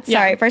I had.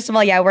 Sorry, first of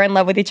all, we're in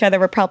love with each other.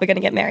 We're probably going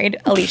to get married,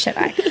 Alisha and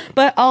I.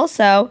 But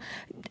also,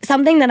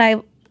 something that I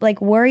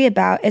worry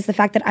about is the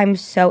fact that I'm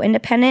so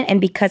independent,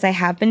 and because I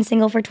have been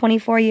single for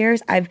 24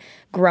 years, I've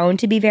grown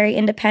to be very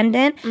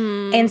independent.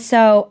 And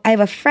so I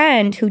have a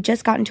friend who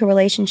just got into a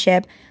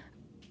relationship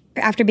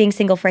after being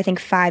single for, I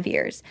think, 5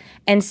 years.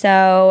 And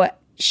so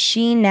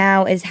she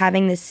now is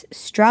having this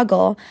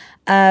struggle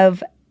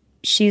of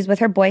she's with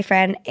her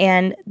boyfriend,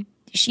 and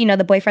she,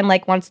 the boyfriend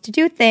wants to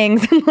do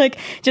things and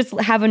just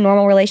have a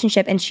normal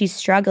relationship, and she's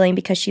struggling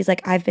because she's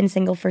I've been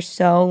single for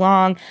so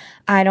long.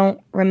 I don't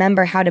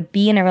remember how to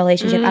be in a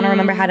relationship. I don't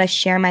remember how to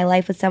share my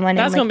life with someone.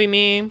 That's gonna be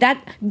me.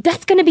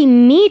 That's gonna be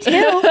me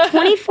too.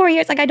 24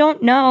 years. I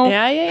don't know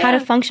how to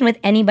function with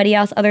anybody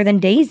else other than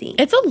Daisy.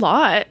 It's a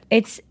lot.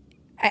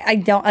 I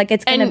don't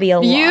it's gonna be a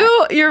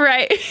lot. You're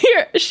right.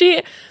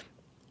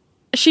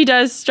 She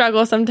does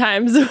struggle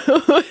sometimes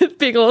with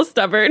being a little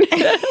stubborn.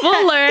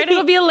 We'll learn.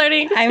 It'll be a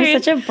learning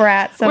experience. I'm such a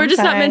brat sometimes. We're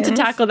just not meant to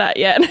tackle that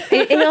yet.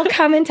 It'll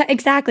come into...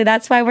 Exactly.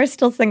 That's why we're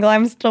still single.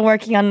 I'm still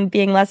working on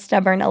being less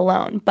stubborn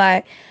alone.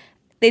 But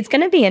it's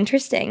going to be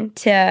interesting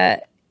to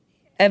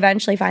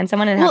eventually find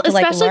someone and have to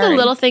especially learn. The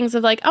little things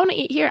of I want to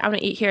eat here. I want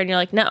to eat here. And you're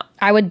like, no.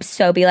 I would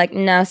so be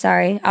no,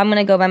 sorry. I'm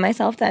going to go by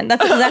myself then.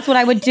 That's what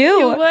I would do.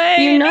 You would.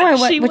 I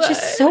would, which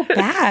is so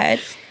bad.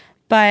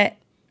 But...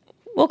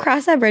 we'll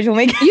cross that bridge when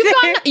we get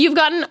there. You've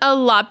gotten a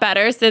lot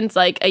better since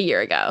a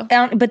year ago.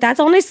 But that's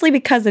honestly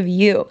because of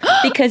you.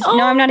 Because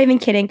no, I'm not even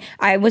kidding.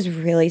 I was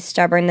really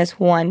stubborn this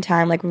one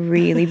time,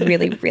 really,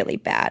 really, really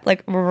bad.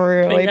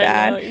 Really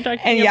bad.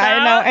 And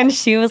I know. And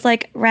she was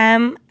like,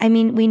 Rem,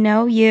 we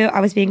know you. I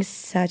was being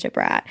such a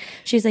brat.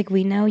 She's like,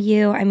 we know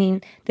you.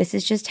 This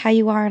is just how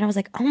you are. And I was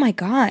like, oh my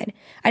God.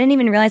 I didn't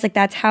even realize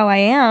that's how I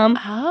am.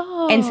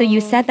 Oh. And so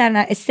you said that,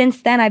 and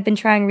since then I've been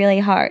trying really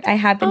hard. I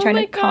have been trying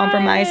to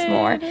compromise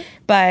more.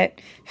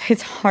 But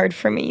it's hard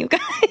for me, you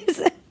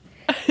guys.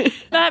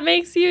 That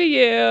makes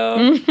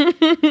you.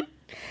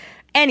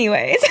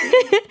 Anyways.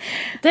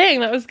 Dang,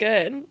 that was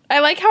good.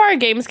 I like how our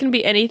games can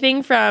be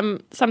anything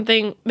from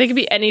something. They could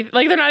be any.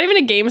 They're not even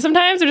a game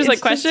sometimes. They're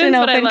just questions. Just an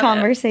but open I love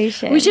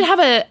conversation. It. We should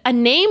have a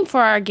name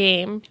for our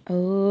game.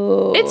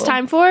 Oh. It's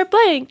time for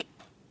blank.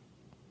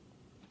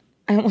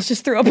 I almost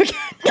just threw up again.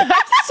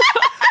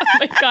 Oh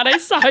my God, I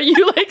saw you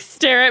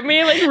stare at me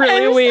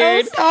really I'm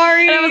weird. So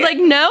sorry. And I was like,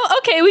 no,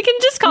 okay, we can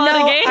just call it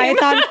a game.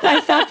 I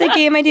thought the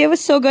game idea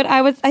was so good.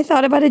 I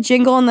thought about a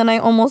jingle and then I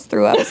almost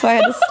threw up, so I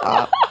had to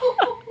stop.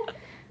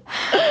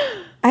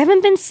 I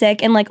haven't been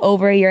sick in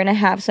over a year and a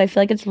half, so I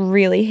feel like it's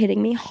really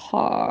hitting me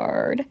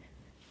hard.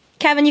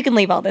 Kevin, you can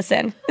leave all this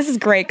in. This is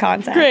great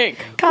content. Great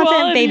content,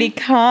 quality. Baby,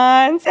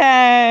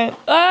 content.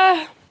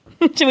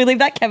 Should we leave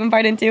that Kevin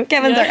part in too?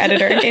 Kevin's our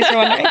editor, in case you're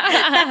wondering.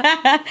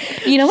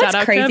 You know what's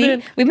crazy?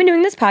 Kevin. We've been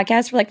doing this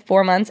podcast for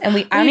 4 months, and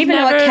I don't even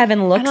know what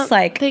Kevin looks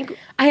like.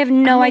 I have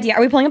no idea.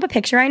 Are we pulling up a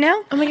picture right now?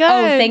 Oh my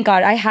God. Oh, thank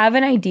God. I have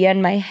an idea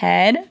in my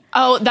head.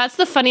 Oh, that's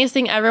the funniest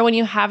thing ever when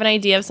you have an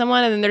idea of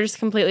someone and then they're just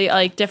completely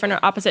different or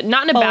opposite.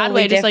 Not in a bad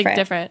way, just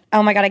different.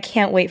 Oh my God, I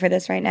can't wait for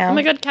this right now. Oh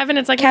my God, Kevin,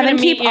 it's Kevin,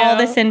 keep all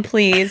this in,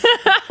 please.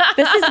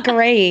 This is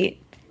great.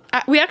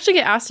 We actually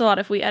get asked a lot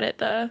if we edit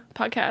the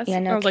podcast. Yeah,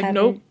 no, I was Kevin,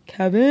 nope.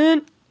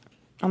 Kevin.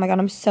 Oh my God,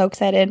 I'm so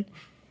excited.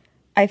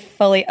 Okay.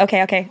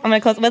 I'm gonna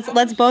close.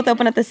 Let's both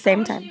open at the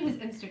same time. Show his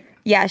Instagram.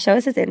 Yeah, show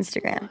us his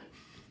Instagram.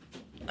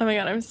 Oh my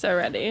God, I'm so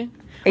ready.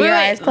 Are your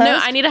eyes closed? No,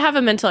 I need to have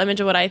a mental image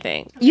of what I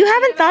think. You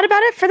haven't thought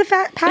about it for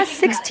the past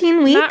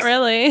 16 weeks? Not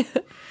really.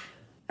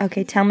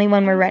 Okay, tell me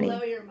when we're ready.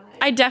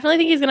 I definitely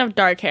think he's gonna have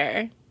dark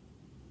hair.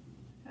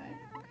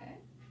 Okay.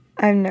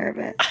 I'm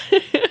nervous.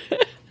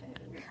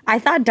 I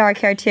thought dark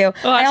hair too.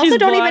 Oh, I also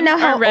don't even know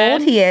how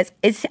old he is.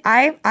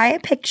 I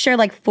picture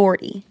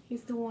 40.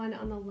 He's the one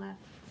on the left.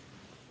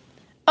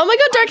 Oh my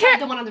God, dark hair.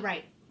 The one on the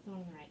right.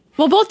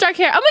 Well, both dark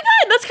hair. Oh my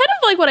God, that's kind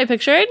of what I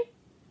pictured.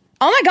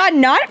 Oh my God,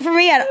 not for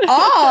me at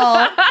all.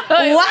 Wow.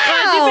 What'd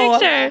you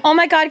picture? Oh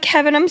my God,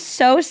 Kevin, I'm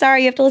so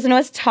sorry you have to listen to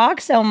us talk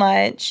so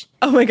much.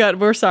 Oh my God,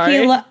 we're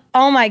sorry.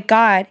 Oh my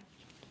God.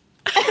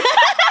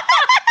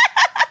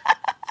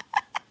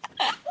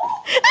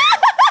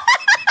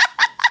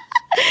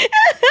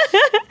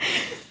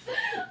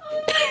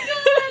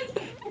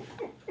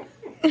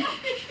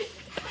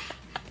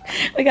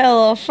 We got a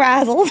little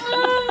frazzled.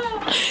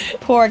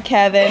 Poor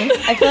Kevin.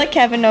 I feel like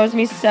Kevin knows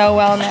me so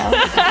well now.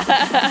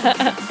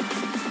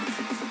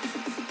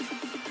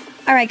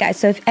 All right, guys,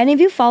 so if any of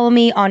you follow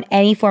me on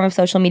any form of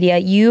social media,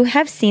 you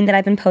have seen that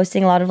I've been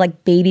posting a lot of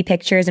like baby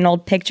pictures and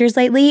old pictures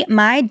lately.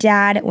 My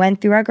dad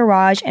went through our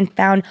garage and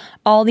found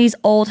all these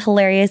old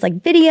hilarious like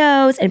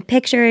videos and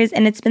pictures,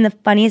 and it's been the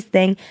funniest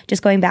thing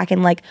just going back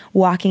and like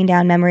walking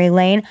down memory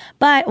lane.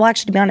 But, well,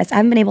 actually, to be honest, I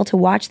haven't been able to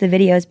watch the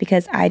videos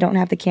because I don't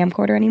have the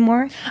camcorder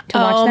anymore to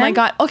watch them. Oh my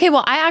God. Okay,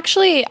 well,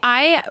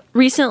 I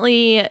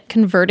recently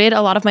converted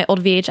a lot of my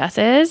old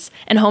VHSs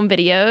and home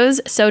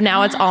videos, so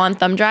now it's all on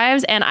thumb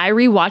drives, and I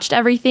rewatched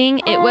everything.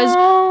 It was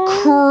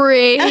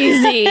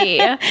crazy.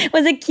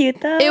 Was it cute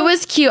though? It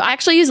was cute. I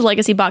actually used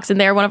Legacy Box, and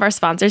they're one of our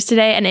sponsors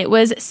today, and it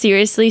was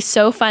seriously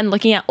so fun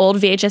looking at old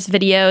VHS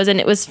videos. And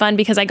it was fun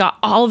because I got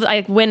all of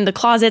I went in the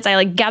closets, I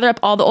like gather up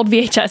all the old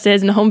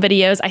VHSs and home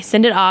videos, I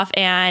send it off,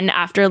 and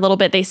after a little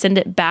bit they send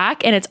it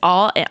back, and it's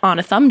all on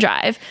a thumb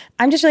drive.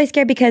 I'm just really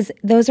scared because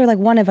those are like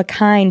one of a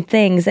kind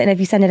things, and if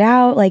you send it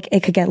out, like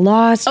it could get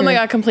lost. Oh my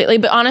God, completely.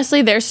 But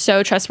honestly, they're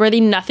so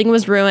trustworthy. Nothing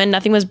was ruined,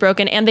 nothing was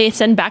broken, and they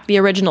send back the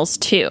originals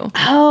too.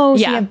 Oh,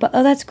 so yeah.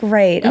 oh, that's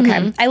great.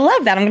 Okay. I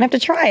love that. I'm going to have to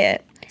try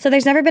it. So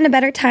there's never been a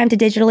better time to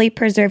digitally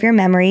preserve your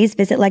memories.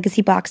 Visit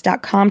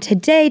legacybox.com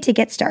today to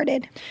get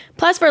started.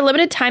 Plus, for a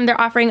limited time,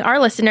 they're offering our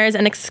listeners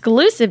an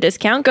exclusive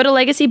discount. Go to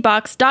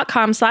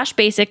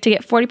legacybox.com/basic to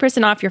get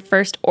 40% off your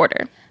first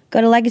order.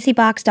 Go to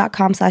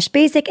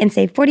legacybox.com/basic and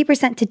save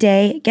 40%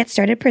 today. Get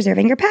started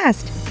preserving your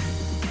past.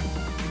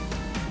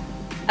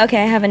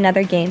 Okay, I have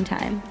another game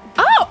time.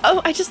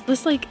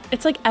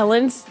 It's like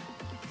Ellen's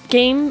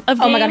game of games.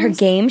 Oh my God, her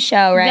game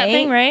show, right? That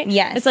thing, right?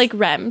 Yes. It's like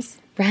Rem's.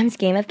 Rem's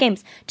Game of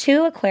Games.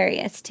 2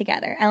 Aquarius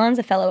together. Ellen's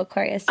a fellow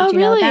Aquarius. Did Oh, you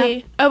know really?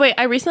 that? Oh, wait.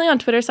 I recently on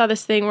Twitter saw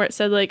this thing where it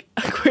said, like,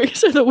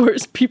 Aquarius are the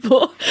worst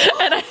people.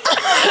 And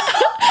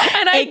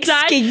I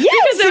died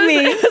because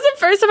it was the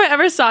first time I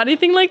ever saw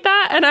anything like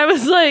that. And I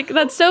was like,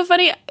 that's so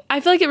funny.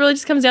 I feel like it really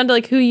just comes down to,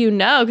 like, who you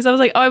know. Because I was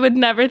like, oh, I would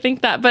never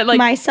think that. But, like...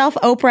 Myself,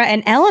 Oprah,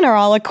 and Ellen are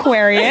all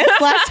Aquarius.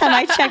 Last time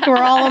I checked, we're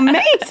all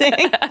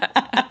amazing.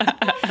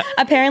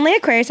 Apparently,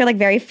 Aquarius are, like,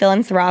 very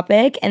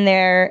philanthropic. And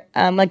they're,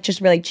 like,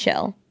 just really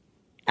chill.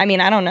 I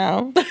mean, I don't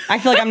know. I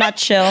feel like I'm not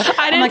chill. Oh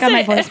my God,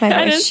 my voice,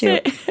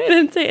 shoot. I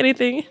didn't say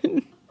anything.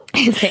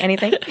 I didn't say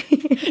anything.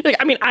 Like,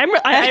 I mean, I don't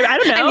know.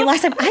 I mean,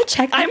 last time I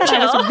checked, I thought chill.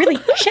 I was really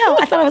chill.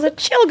 I thought I was a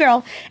chill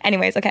girl.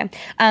 Anyways, okay.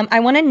 I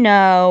want to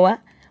know,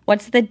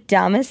 what's the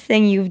dumbest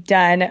thing you've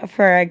done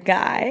for a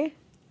guy?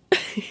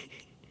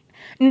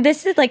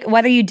 This is like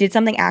whether you did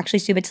something actually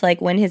stupid to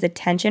like win his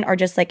attention or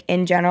just like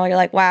in general, you're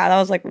like, wow, that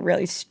was like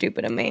really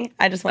stupid of me.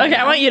 I just want to know.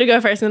 I want you to go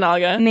first and then I'll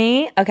go.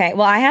 Me? Okay.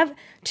 Well, I have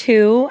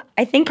 2,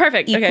 I think,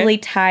 perfect, equally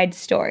tied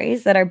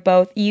stories that are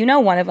both, you know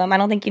one of them. I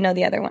don't think you know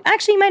the other one.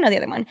 Actually, you might know the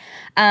other one.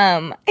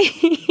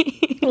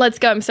 Let's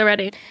go. I'm so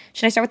ready.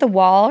 Should I start with the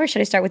wall or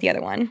should I start with the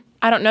other one?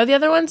 I don't know the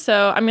other one,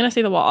 so I'm going to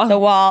say the wall. The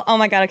wall. Oh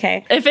my God,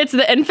 okay. If it's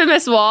the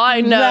infamous wall, I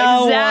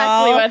know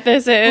exactly what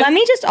this is. Let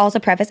me just also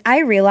preface, I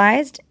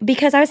realized,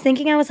 because I was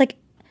thinking, I was like,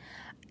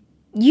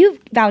 you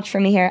vouch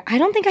for me here. I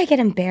don't think I get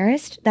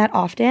embarrassed that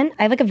often.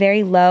 I have like a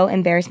very low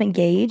embarrassment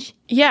gauge.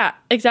 Yeah,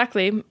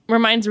 exactly. Where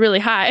mine's really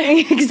high.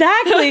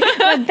 Exactly.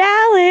 The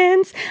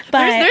balance.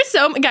 But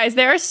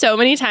there are so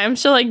many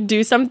times she'll like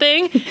do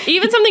something.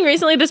 Even something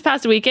recently this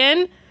past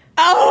weekend.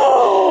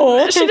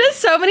 Oh, she does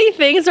so many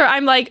things where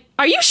I'm like,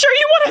 are you sure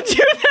you want to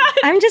do that?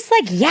 I'm just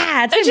like,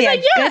 yeah, it's and she's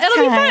like, yeah,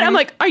 it'll be fine. I'm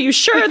like, are you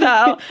sure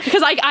though?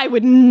 Because like I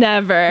would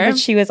never. But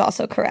she was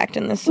also correct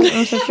in this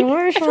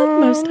situation. I feel like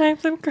most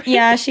times I'm correct.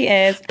 Yeah, she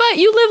is. But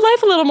you live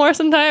life a little more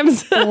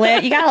sometimes.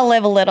 You gotta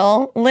live a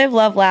little. Live,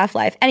 love, laugh,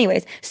 life.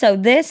 Anyways, so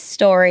this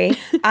story,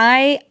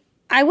 I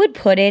would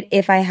put it,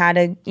 if I had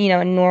a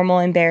normal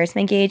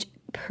embarrassment gauge,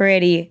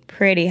 pretty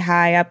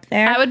high up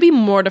there. I would be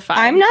mortified.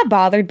 I'm not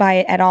bothered by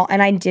it at all,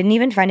 and I didn't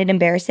even find it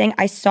embarrassing.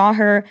 I saw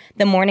her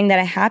the morning that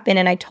it happened,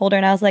 and I told her,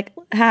 and I was like,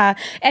 ha.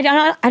 And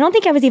I don't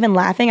think I was even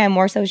laughing. I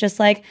more so was just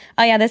like,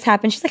 oh yeah, this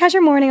happened. She's like, how's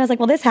your morning? I was like,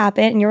 well, this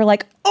happened. And you were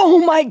like, oh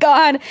my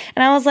God.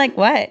 And I was like,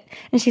 what?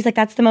 And she's like,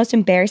 that's the most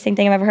embarrassing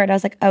thing I've ever heard. I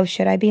was like, oh,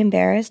 should I be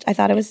embarrassed? I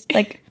thought it was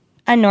like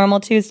a normal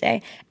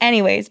Tuesday.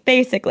 Anyways,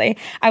 basically,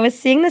 I was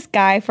seeing this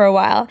guy for a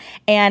while,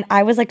 and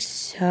I was like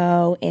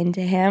so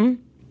into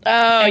him.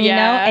 Oh,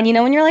 yeah. And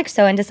when you're like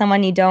so into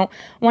someone, you don't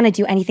want to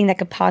do anything that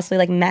could possibly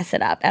like mess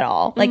it up at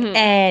all. Like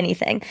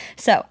anything.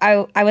 So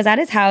I was at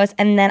his house,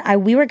 and then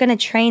we were going to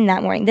train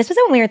that morning. This was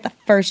when we were at the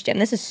first gym.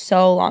 This is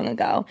so long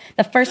ago.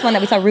 The first one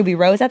that we saw Ruby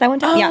Rose at that one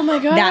time. Oh my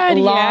God. That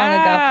long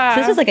ago.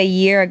 So this was like a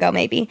year ago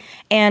maybe.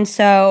 And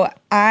so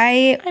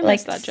I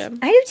miss that gym.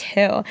 I do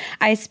too.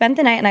 I spent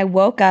the night and I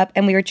woke up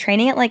and we were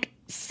training at like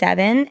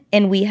 7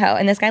 in WeHo,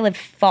 and this guy lived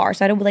far.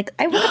 So I woke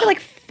up at like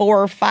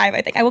 4 or 5,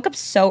 I think. I woke up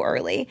so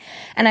early.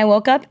 And I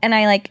woke up and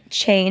I like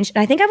changed.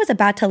 And I think I was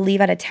about to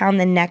leave out of town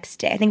the next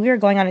day. I think we were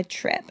going on a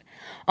trip.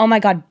 Oh my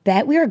God,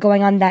 bet we were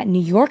going on that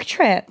New York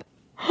trip.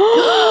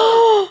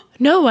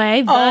 No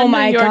way. Oh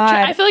my God.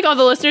 Trip. I feel like all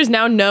the listeners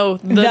now know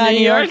the New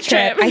York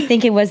trip. I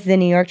think it was the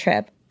New York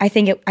trip. I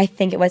think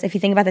it was. If you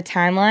think about the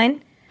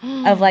timeline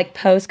of like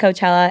post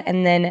Coachella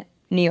and then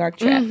New York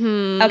trip.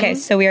 Mm-hmm. Okay,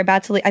 so we were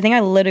about to leave. I think I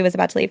literally was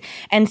about to leave.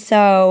 And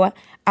so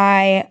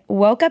I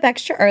woke up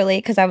extra early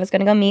because I was going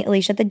to go meet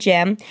Alisha at the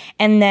gym.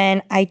 And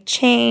then I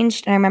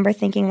changed. And I remember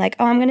thinking like,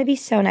 oh, I'm going to be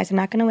so nice. I'm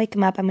not going to wake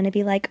him up. I'm going to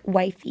be like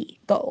wifey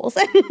goals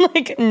and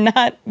like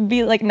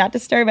not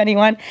disturb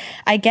anyone.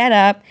 I get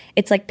up.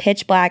 It's like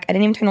pitch black. I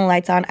didn't even turn the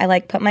lights on. I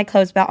like put my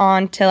clothes back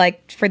on to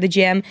like for the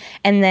gym.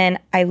 And then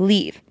I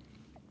leave.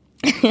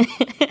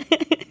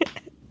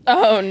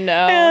 Oh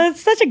no!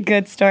 It's such a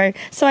good story.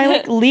 So I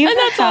like leave and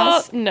the that's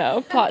house. All,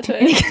 no plot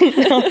twist.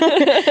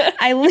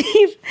 I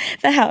leave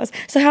the house.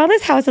 So how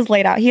this house is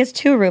laid out? He has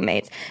 2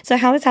 roommates. So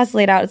how this house is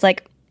laid out is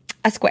like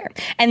a square.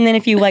 And then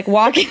if you like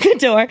walk in the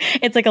door,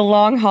 it's like a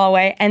long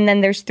hallway. And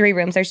then there's 3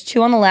 rooms. There's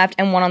 2 on the left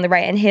and 1 on the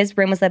right. And his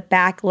room was the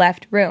back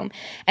left room.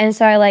 And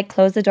so I like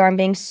close the door. I'm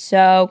being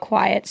so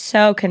quiet,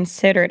 so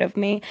considerate of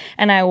me.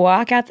 And I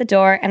walk out the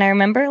door. And I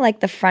remember like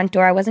the front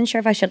door. I wasn't sure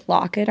if I should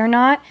lock it or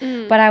not.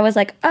 But I was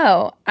like,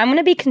 oh, I'm going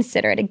to be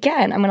considerate.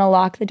 Again, I'm going to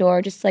lock the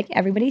door. Just like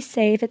everybody's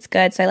safe. It's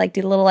good. So I like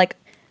do the little like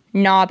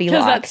knobby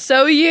lock. Because that's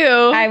so you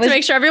to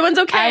make sure everyone's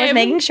okay. I was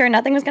making sure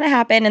nothing was going to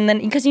happen. And then,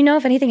 because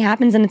if anything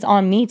happens and it's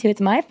on me too, it's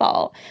my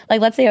fault.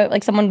 Like, let's say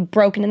like someone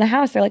broke into the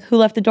house. They're like, who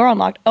left the door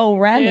unlocked? Oh,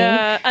 Remi.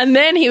 Yeah. And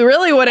then he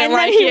really wouldn't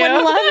like you. He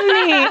wouldn't love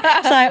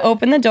me. So I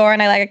open the door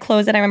and I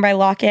close it. I remember I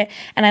lock it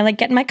and I like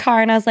get in my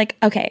car and I was like,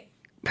 okay,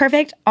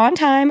 perfect, on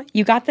time.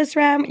 You got this,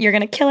 Rem. You're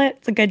going to kill it.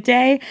 It's a good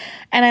day.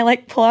 And I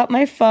like pull out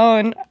my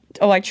phone.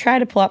 I try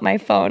to pull out my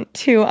phone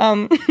to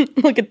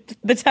look at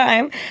the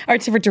time or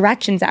for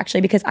directions,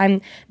 actually, because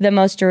I'm the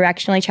most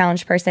directionally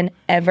challenged person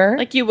ever.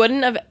 Like, you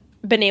wouldn't have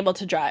been able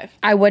to drive.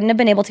 I wouldn't have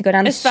been able to go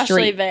down the street.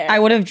 Especially there. I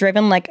would have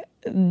driven like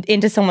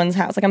into someone's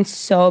house. Like, I'm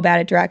so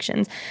bad at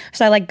directions.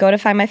 So I like go to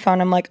find my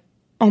phone. I'm like,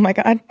 oh my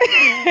God.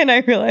 And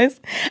I realized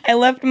I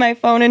left my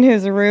phone in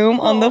his room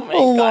on the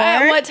floor.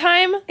 God. At what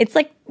time? It's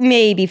like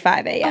maybe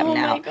 5 a.m.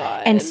 now. Oh my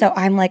God. And so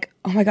I'm like,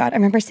 oh my God. I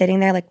remember sitting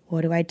there like,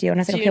 what do I do? And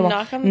I was like, okay,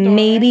 knock on the door?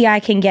 Maybe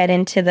I can get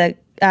into the,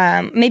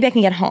 maybe I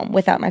can get home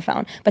without my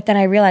phone. But then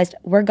I realized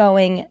we're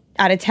going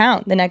out of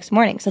town the next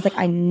morning. So it's like,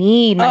 I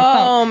need my phone.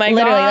 Oh my God.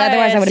 Literally,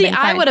 otherwise I would have been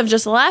fine. I would have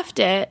just left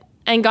it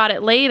and got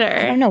it later.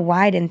 I don't know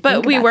why I didn't think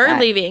But we about were that.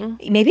 leaving.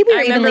 Maybe we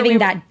were even leaving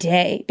that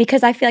day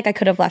because I feel like I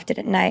could have left it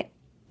at night.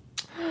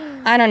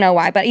 I don't know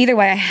why, but either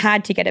way, I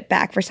had to get it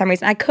back for some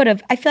reason. I feel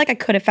like I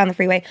could have found the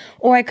freeway,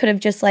 or I could have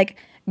just like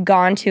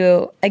gone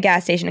to a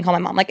gas station and called my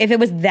mom. Like, if it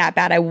was that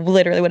bad, I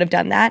literally would have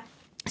done that.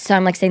 So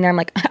I'm like sitting there, I'm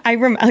like,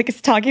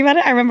 talking about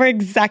it. I remember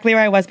exactly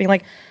where I was being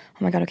like,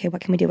 oh my God, okay,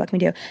 what can we do? What can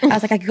we do? I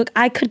was like,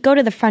 I could go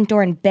to the front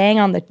door and bang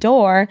on the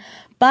door,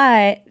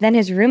 but then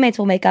his roommates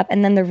will make up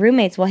and then the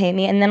roommates will hate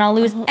me and then I'll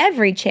lose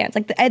every chance.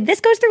 Like,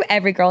 this goes through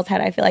every girl's head,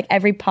 I feel like,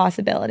 every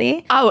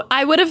possibility. Oh,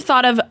 I would have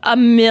thought of a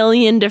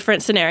million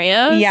different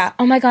scenarios. Yeah.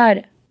 Oh my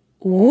God.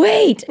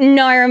 Wait,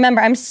 no, I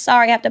remember. I'm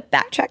sorry. I have to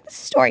backtrack the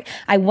story.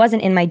 I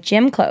wasn't in my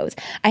gym clothes.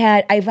 I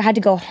had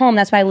to go home.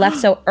 That's why I left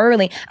so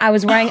early. I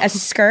was wearing a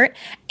skirt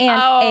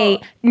and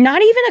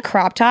not even a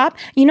crop top.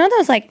 You know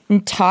those like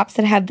tops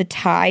that have the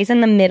ties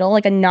in the middle,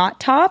 like a knot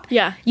top?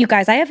 Yeah. You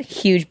guys, I have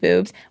huge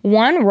boobs.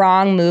 One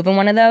wrong move in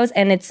one of those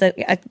and it's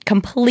a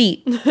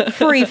complete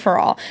free for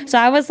all. So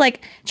I was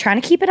like trying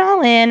to keep it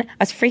all in. I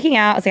was freaking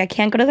out. I was like, I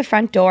can't go to the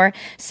front door.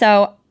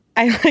 So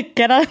I like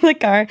get out of the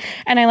car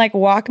and I like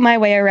walk my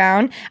way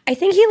around. I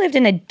think he lived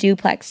in a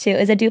duplex too.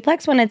 Is a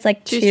duplex when it's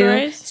like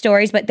two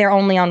stories, but they're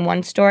only on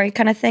one story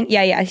kind of thing?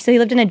 Yeah. So he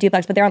lived in a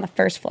duplex, but they're on the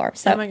first floor.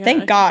 So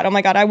thank God. Oh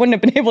my God, I wouldn't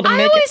have been able to make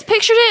it. I always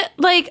pictured it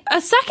like a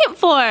second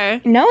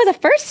floor. No, it was a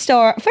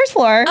first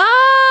floor.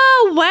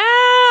 Oh,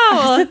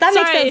 wow. So that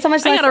makes it so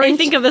much less. I gotta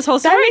rethink of this whole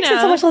story. That makes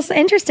it so much less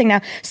interesting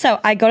now. So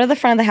I go to the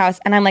front of the house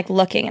and I'm like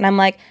looking and I'm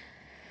like,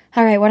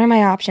 all right, what are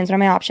my options?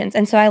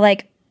 And so I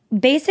like,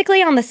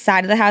 basically on the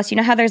side of the house, you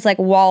know how there's like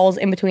walls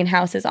in between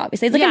houses,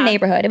 obviously. It's like a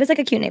neighborhood. It was like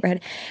a cute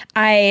neighborhood.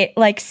 I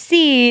like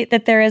see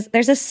that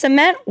there's a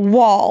cement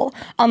wall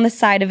on the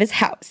side of his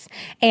house.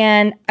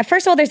 And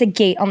first of all, there's a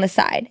gate on the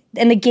side.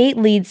 And the gate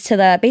leads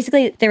to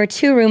basically there were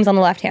 2 rooms on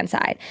the left-hand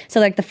side. So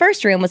like the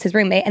first room was his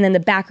roommate and then the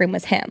back room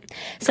was him.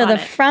 So the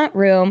front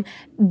room,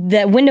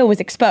 the window was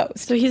exposed.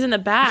 So he's in the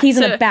back. He's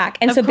in the back.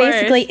 And so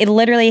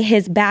basically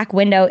his back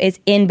window is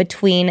in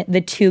between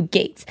the 2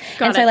 gates.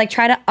 So I like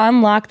try to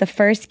unlock the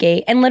first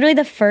gate and literally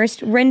the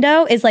first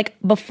window is like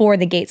before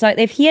the gate. So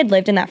if he had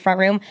lived in that front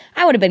room,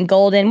 I would have been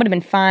golden, would have been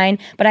fine,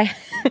 but I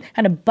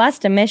had to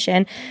bust a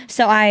mission.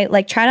 So I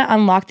like try to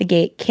unlock the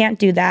gate, can't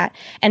do that.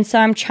 And so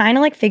I'm trying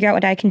to like figure out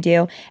what I can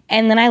do.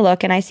 And then I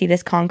look and I see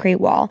this concrete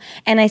wall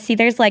and I see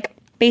there's like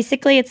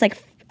basically it's like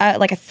a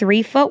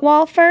 3-foot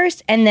wall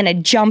first and then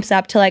it jumps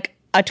up to like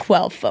a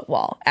 12-foot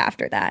wall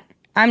after that.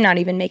 I'm not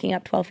even making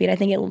up 12 feet. I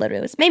think it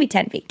literally was maybe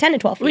 10 feet, 10 to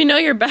 12 feet. We know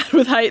you're bad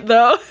with height,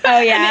 though. Oh,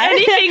 yeah.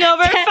 Anything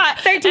over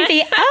 13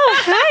 feet. Oh,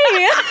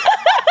 hi.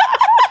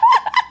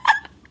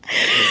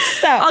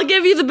 So I'll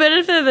give you the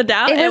benefit of the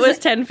doubt. It was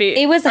 10 feet.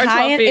 It was or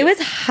high. 12 feet. It was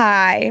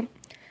high.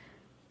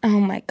 Oh,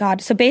 my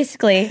God. So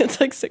basically.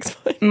 It's like 6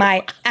 foot.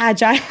 My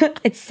agile,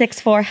 it's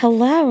 6'4".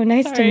 Hello,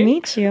 nice to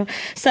meet you.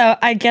 So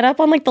I get up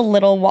on like the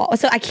little wall.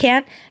 So I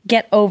can't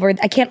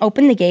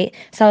open the gate.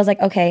 So I was like,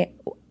 okay,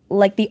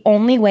 like the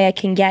only way I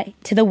can get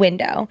to the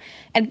window.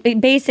 And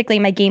basically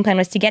my game plan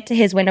was to get to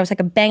his window so I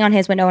could bang on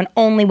his window and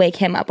only wake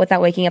him up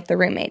without waking up the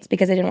roommates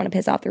because I didn't want to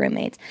piss off the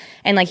roommates.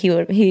 And like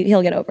he'll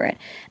get over it.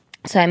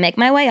 So I make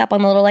my way up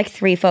on the little like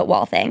 3-foot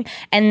wall thing.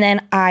 And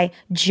then I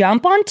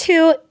jump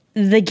onto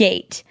the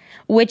gate,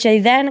 which I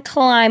then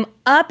climb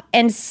up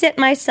and sit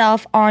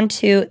myself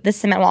onto the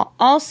cement wall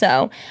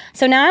also.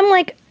 So now I'm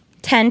like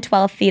 10,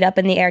 12 feet up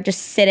in the air,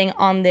 just sitting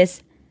on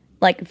this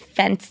like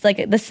fence,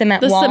 like the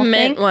cement wall thing. The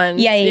cement one.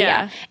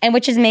 Yeah. And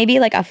which is maybe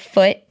like a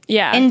foot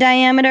in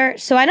diameter.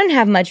 So I don't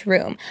have much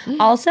room.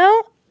 Also,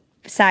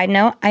 side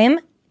note, I am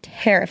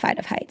terrified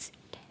of heights.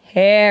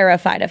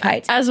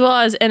 As well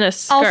as in a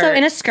skirt. Also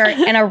in a skirt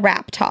and a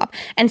wrap top.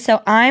 And so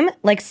I'm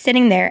like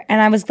sitting there and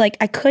I was like,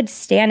 I could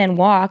stand and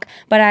walk,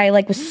 but I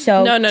like was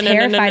so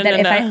terrified that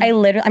if I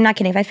literally, I'm not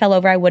kidding, if I fell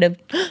over, I would have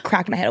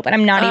cracked my head open.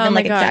 I'm not even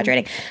like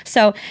exaggerating.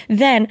 So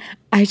then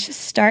I just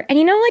start, and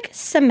you know, like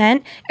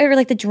cement or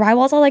like the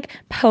drywall's all like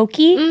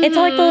pokey. It's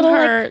all like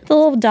the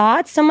little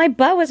dots. So my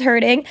butt was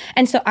hurting.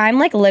 And so I'm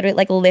like literally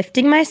like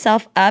lifting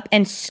myself up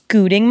and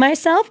scooting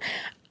myself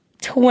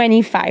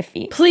 25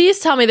 feet. Please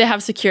tell me they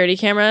have security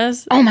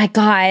cameras. Oh my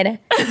God.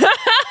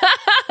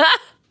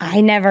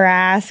 I never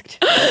asked.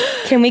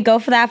 Can we go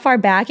for that far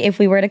back if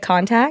we were to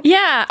contact?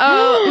 Yeah.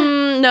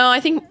 Oh, no,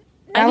 I think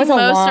was a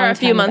most long are a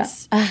few time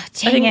months.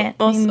 Dang it.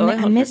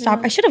 I missed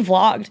off. I should have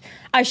vlogged.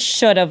 Did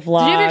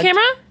you have your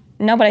camera?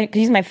 No, but I could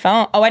use my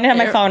phone. Oh, I didn't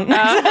have my phone.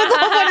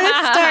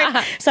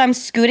 So I'm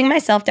scooting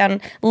myself down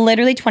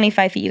literally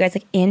 25 feet. You guys,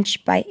 like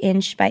inch by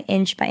inch by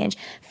inch by inch.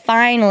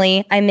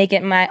 Finally, I make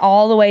it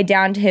all the way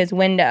down to his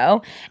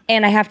window.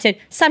 And I have to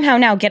somehow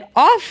now get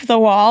off the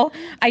wall.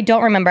 I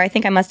don't remember. I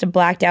think I must have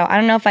blacked out. I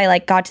don't know if I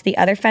like got to the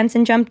other fence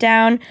and jumped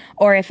down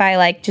or if I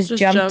like just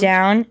jumped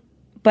down.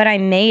 But I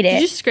made it.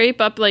 Did you scrape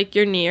up like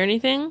your knee or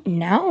anything?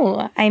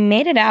 No. I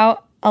made it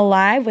out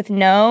alive with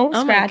no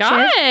scratches.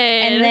 My God.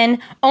 And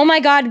then, oh my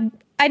God,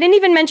 I didn't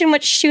even mention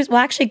what shoes. Well,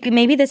 actually,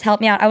 maybe this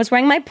helped me out. I was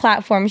wearing my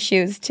platform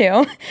shoes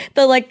too.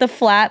 the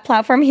flat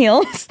platform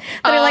heels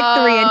that are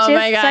like 3 inches.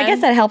 My God. So I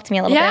guess that helped me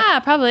a little bit. Yeah,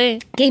 probably.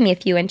 Gave me a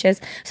few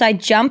inches. So I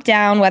jumped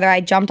down, whether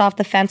I jumped off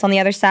the fence on the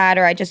other side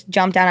or I just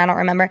jumped down, I don't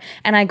remember.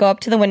 And I go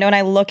up to the window and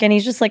I look and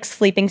he's just like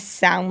sleeping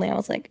soundly. I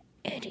was like,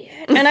 idiot.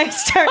 And I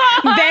start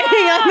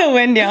banging on the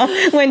window.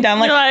 I'm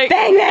like,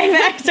 bang, bang,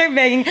 bang. I start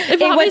banging.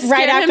 It was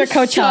right after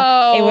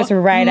Coachella. It was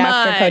right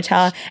after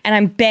Coachella. And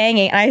I'm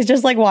banging. And I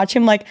just like watch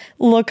him like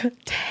look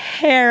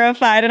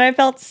terrified. And I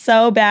felt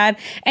so bad.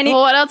 And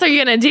what else are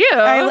you going to do?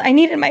 I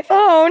needed my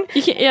phone.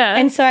 Yeah.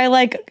 And so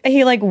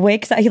he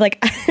wakes up. He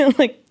like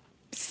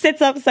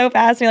sits up so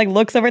fast. And he like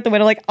looks over at the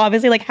window, like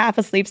obviously like half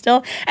asleep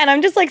still. And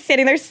I'm just like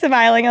sitting there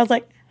smiling. I was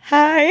like,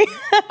 hi.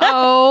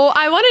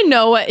 I want to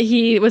know what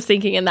he was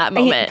thinking in that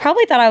moment. He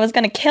probably thought I was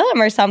going to kill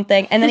him or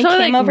something. And then he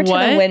came over to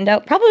the window.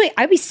 Probably,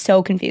 I'd be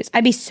so confused.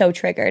 I'd be so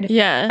triggered.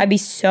 Yeah. I'd be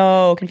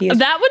so confused.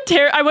 That would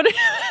I would.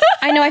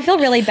 I know, I feel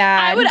really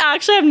bad. I would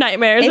actually have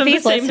nightmares. If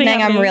he's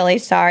listening, I'm really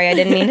sorry. I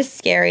didn't mean to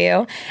scare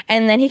you.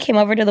 And then he came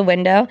over to the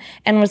window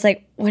and was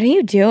like, what are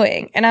you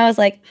doing? And I was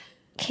like,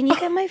 can you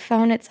get my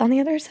phone? It's on the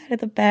other side of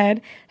the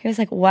bed. He was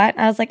like, what?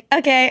 I was like,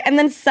 okay. And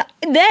then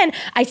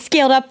I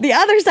scaled up the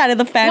other side of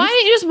the fence. Why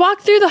didn't you just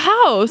walk through the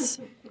house?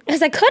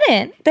 Because I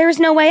couldn't. There was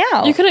no way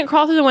out. You couldn't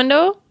crawl through the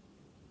window?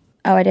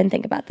 Oh, I didn't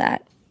think about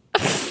that.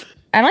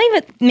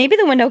 Maybe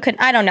the window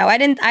couldn't. I don't know.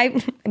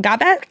 I got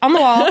back on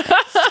the wall,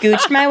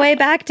 scooched my way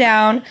back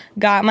down,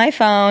 got my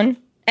phone,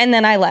 and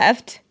then I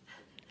left.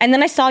 And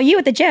then I saw you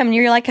at the gym.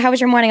 You're like, how was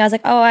your morning? I was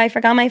like, oh, I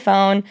forgot my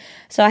phone.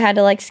 So I had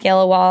to like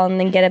scale a wall and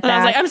then get it back. I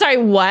was like, I'm sorry,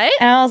 what?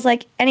 And I was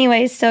like,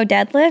 anyways, so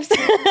deadlifts.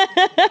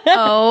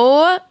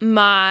 Oh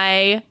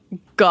my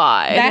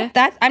God.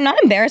 That I'm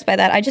not embarrassed by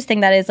that. I just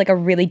think that is like a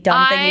really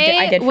dumb thing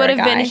I did for a guy. I would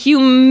have been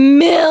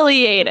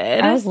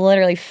humiliated. I was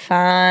literally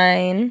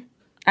fine.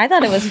 I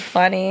thought it was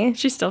funny.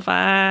 She's still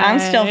fine. I'm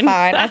still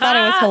fine. I thought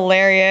it was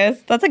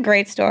hilarious. That's a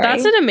great story.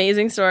 That's an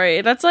amazing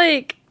story. That's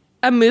like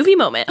a movie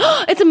moment.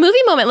 It's a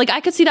movie moment. Like I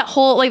could see that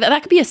whole, like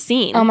that could be a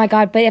scene. Oh my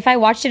God. But if I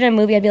watched it in a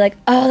movie, I'd be like,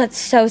 oh, that's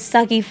so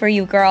sucky for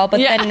you, girl. But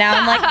then now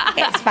I'm like,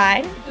 it's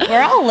fine.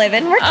 We're all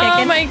living. We're kicking.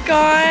 Oh my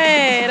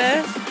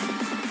God.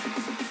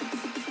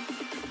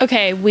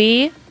 Okay,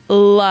 we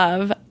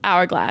love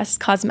Hourglass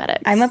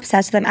Cosmetics. I'm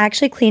obsessed with them. I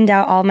actually cleaned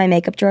out all my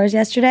makeup drawers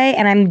yesterday,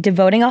 and I'm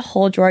devoting a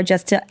whole drawer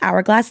just to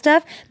Hourglass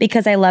stuff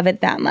because I love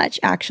it that much,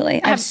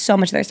 actually. I have so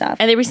much of their stuff.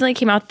 And they recently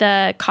came out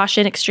the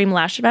Caution Extreme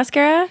Lash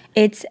Mascara.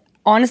 It's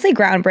honestly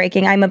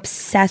groundbreaking. I'm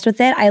obsessed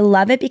with it. I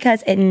love it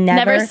because it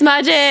never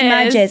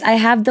smudges. I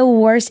have the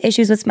worst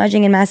issues with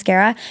smudging in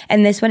mascara,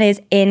 and this one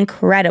is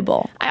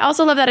incredible. I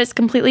also love that it's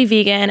completely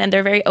vegan, and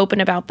they're very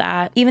open about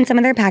that. Even some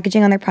of their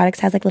packaging on their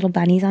products has like little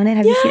bunnies on it.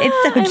 Have you seen it?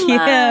 It's so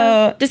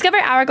cute. Discover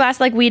Hourglass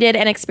like we did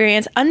and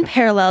experience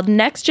unparalleled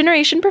next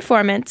generation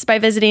performance by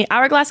visiting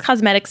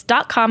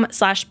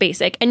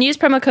hourglasscosmetics.com/basic and use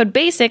promo code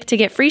BASIC to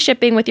get free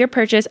shipping with your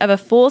purchase of a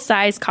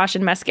full-size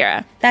caution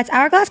mascara. That's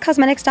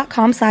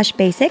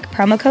hourglasscosmetics.com/basic,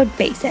 promo code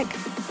BASIC.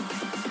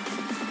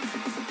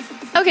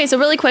 Okay, so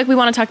really quick, we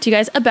want to talk to you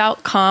guys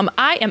about Calm.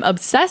 I am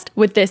obsessed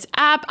with this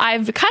app.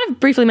 I've kind of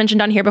briefly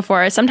mentioned on here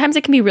before. Sometimes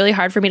it can be really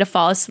hard for me to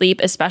fall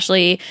asleep,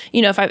 especially,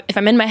 if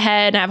I'm in my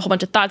head and I have a whole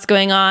bunch of thoughts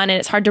going on and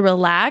it's hard to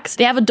relax.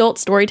 They have adult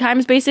story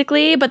times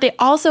basically, but they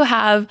also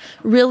have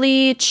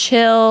really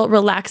chill,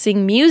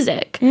 relaxing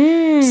music.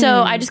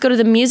 So I just go to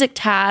the music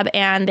tab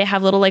and they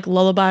have little like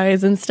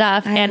lullabies and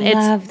stuff.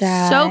 Love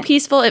that. So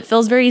peaceful. It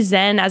feels very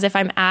zen, as if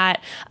I'm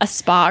at a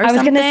spa or something.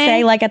 I was going to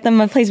say, like at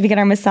the place we get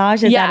our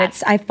massage,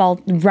 I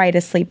fall right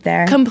asleep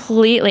there.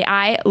 Completely.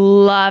 I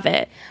love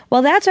it.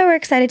 Well, that's why we're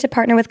excited to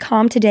partner with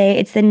Calm today.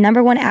 It's the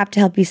 #1 app to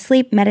help you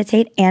sleep,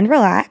 meditate, and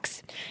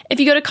relax. If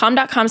you go to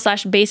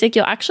calm.com/basic,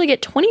 you'll actually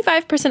get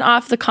 25%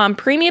 off the Calm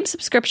premium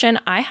subscription.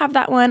 I have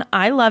that one.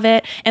 I love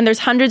it. And there's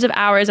hundreds of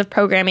hours of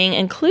programming,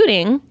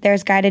 including...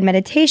 There's guided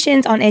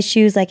meditations on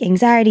issues like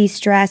anxiety,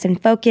 stress, and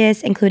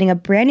focus, including a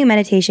brand new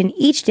meditation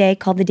each day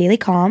called the Daily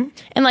Calm.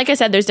 And like I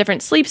said, there's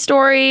different sleep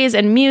stories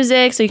and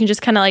music, so you can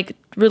just kind of like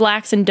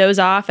relax and doze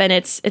off, and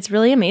it's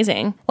really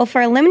amazing. Well,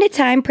 for a limited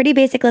time, Pretty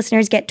Basic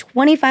listeners get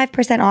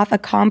 25% off a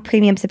Calm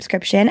premium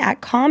subscription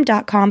at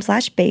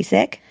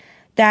calm.com/basic.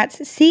 That's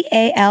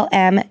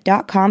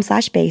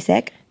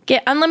CALM.com/basic.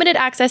 Get unlimited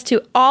access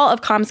to all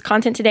of Calm's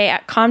content today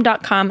at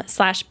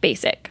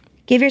calm.com/basic.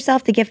 Give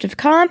yourself the gift of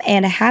Calm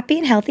and a happy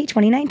and healthy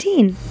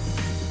 2019.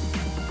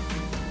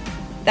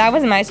 That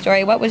was my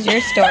story. What was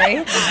your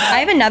story? I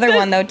have another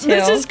one though too.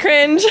 This is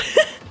cringe.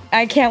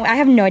 I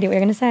have no idea what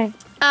you're gonna say.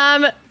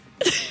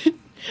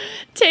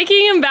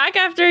 Taking him back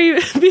after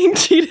being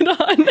cheated on.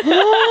 I didn't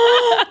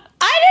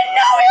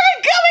know we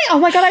were going. Oh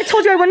my God, I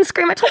told you I wouldn't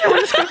scream.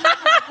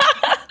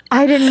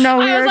 I didn't know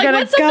we were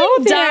going to go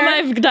something there. dumb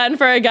I've done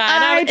for a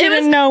guy. I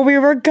didn't know we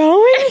were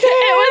going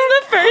there. It was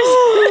the first.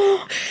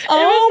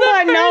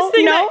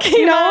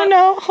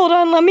 No. Hold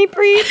on, let me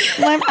breathe.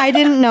 I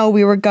didn't know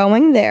we were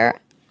going there.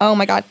 Oh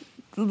my God.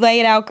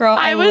 Lay it out, girl.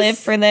 I live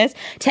for this.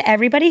 To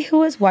everybody who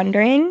was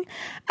wondering,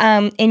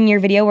 in your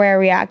video where I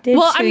reacted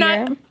to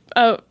your...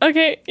 Oh,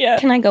 okay, yeah.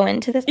 Can I go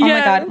into this? Oh my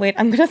God, wait,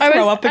 I'm going to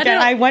throw up again.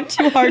 I went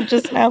too hard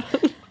just now.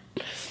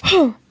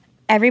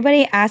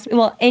 Everybody asked me,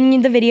 well,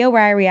 in the video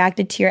where I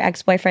reacted to your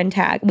ex-boyfriend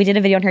tag, we did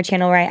a video on her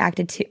channel where I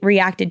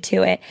reacted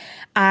to it.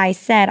 I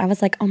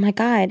was like, oh my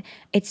God,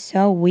 it's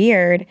so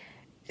weird.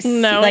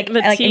 No,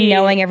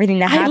 knowing everything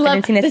that happened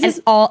and seeing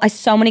this.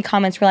 So many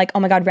comments were like, oh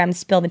my God, Rem,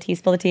 spill the tea.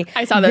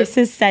 I saw this.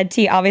 This is said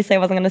tea. Obviously, I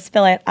wasn't going to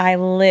spill it. I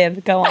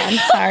live. Go on.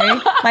 Sorry.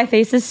 My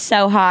face is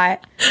so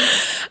hot.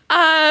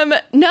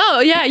 No,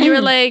 yeah, you were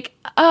like,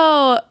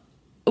 oh,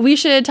 we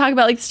should talk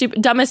about like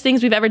dumbest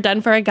things we've ever done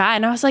for a guy.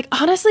 And I was like,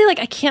 honestly, like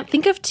I can't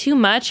think of too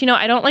much.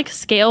 I don't like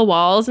scale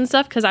walls and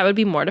stuff because I would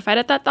be mortified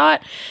at that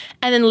thought.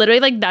 And then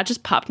literally like that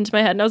just popped into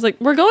my head and I was like,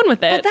 we're going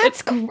with it.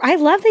 But I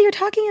love that you're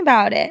talking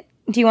about it.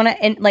 Do you want to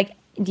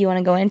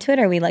go into it,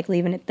 or are we like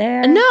leaving it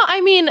there? No, I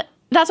mean,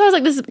 that's why I was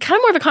like, this is kind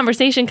of more of a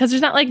conversation because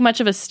there's not like much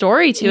of a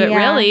story to it,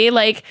 really.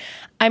 Like,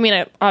 I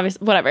mean,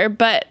 obviously, whatever.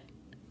 But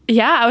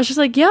yeah, I was just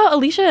like, yo,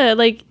 Alisha,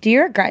 like. Do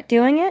you regret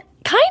doing it?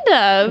 Kind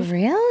of.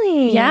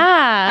 Really?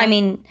 Yeah. I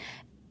mean,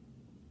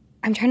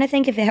 I'm trying to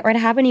think if it were to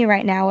happen to you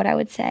right now, what I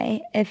would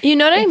say. You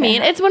know what I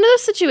mean? It's one of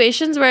those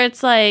situations where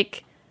it's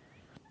like.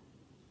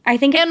 I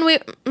think.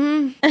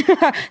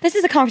 This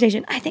is a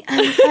conversation. I think.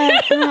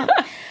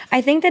 I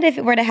think that if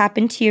it were to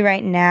happen to you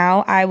right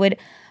now, I would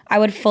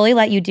fully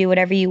let you do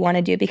whatever you want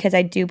to do because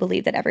I do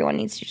believe that everyone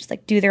needs to just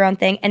like do their own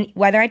thing. And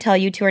whether I tell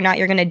you to or not,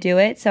 you're going to do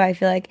it. So I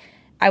feel like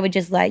I would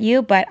just let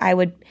you, but I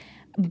would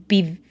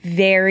be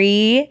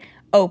very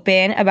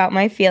open about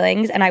my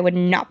feelings and I would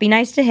not be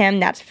nice to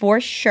him. That's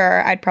for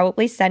sure. I'd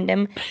probably send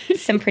him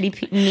some pretty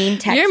mean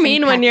texts. You're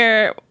mean when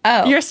you're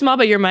small,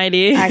 but you're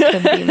mighty. I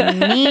could be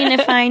mean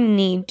if I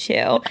need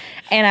to.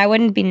 And I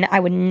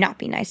would not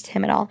be nice to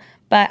him at all.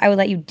 But I would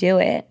let you do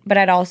it. But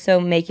I'd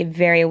also make you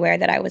very aware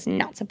that I was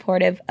not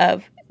supportive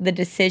of the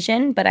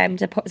decision, but I'm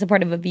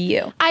supportive of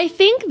you. I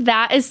think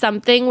that is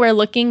something where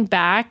looking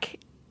back,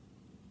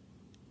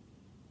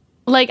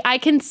 like I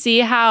can see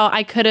how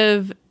I could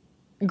have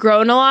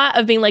grown a lot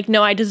of being like,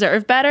 no, I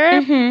deserve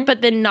better.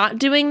 But then not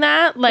doing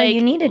that, like,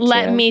 you needed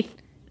me,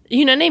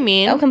 you know what I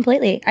mean? Oh,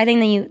 completely. I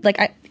think that you, like,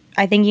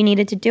 I think you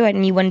needed to do it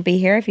and you wouldn't be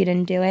here if you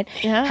didn't do it.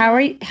 Yeah.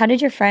 How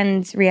did your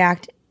friends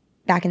react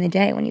back in the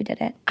day when you did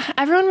it?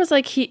 Everyone was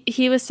like,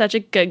 he was such a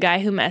good guy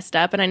who messed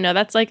up. And I know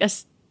that's like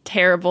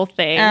terrible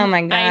thing. Oh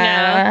my God. I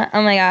know.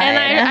 Oh my God.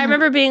 And I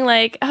remember being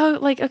like, oh,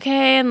 like,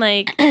 okay. And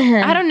like,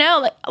 I don't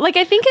know. Like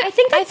I think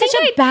that's such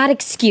a bad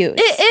excuse.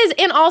 It is.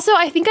 And also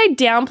I think I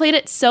downplayed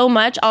it so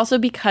much also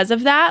because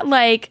of that.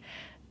 Like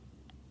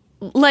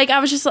I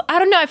was just, I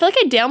don't know. I feel like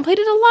I downplayed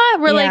it a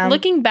lot. Where like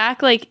looking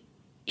back, like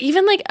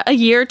even like a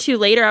year or two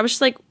later, I was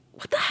just like,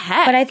 what the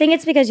heck? But I think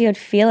it's because you had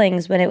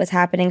feelings when it was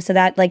happening, so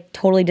that like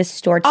totally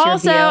distorts your view.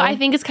 Also, I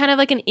think it's kind of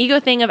like an ego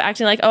thing of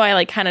acting like, oh, I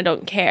like kind of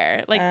don't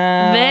care. Like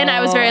then I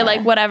was very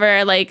like,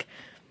 whatever, like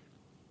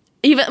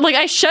even like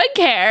I should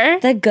care.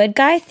 The good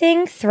guy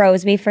thing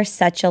throws me for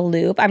such a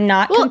loop. I'm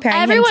not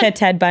comparing him to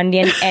Ted Bundy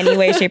in any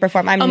way, shape, or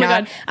form. I'm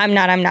not.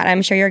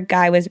 I'm sure your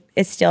guy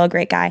is still a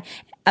great guy.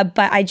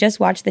 But I just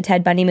watched the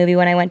Ted Bundy movie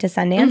when I went to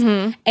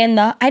Sundance, and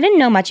I didn't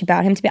know much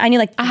about him. I knew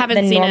like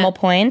the normal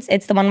points.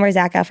 It's the one where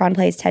Zac Efron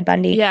plays Ted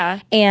Bundy.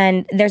 Yeah,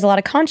 and there's a lot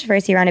of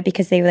controversy around it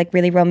because they like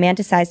really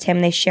romanticized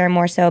him. They share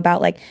more so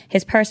about like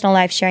his personal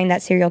life, sharing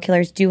that serial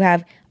killers do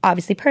have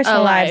obviously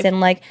personal lives, and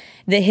like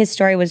his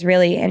story was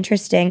really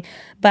interesting.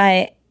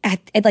 But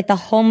at like the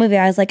whole movie,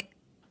 I was like,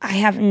 I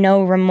have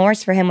no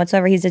remorse for him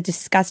whatsoever. He's a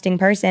disgusting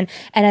person.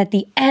 And at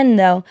the end,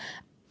 though,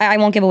 I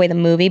won't give away the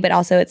movie, but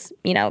also it's,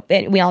 we all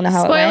know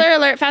how Spoiler it went. Spoiler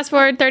alert, fast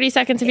forward 30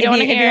 seconds if you don't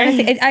want to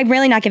hear. I'm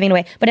really not giving it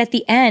away. But at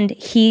the end,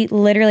 he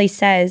literally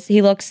says,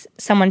 he looks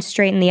someone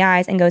straight in the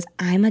eyes and goes,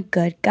 I'm a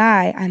good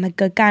guy. I'm a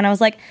good guy. And I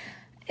was like,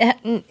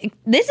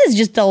 this is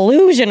just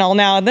delusional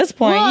now at this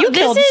point. You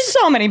killed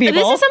so many people.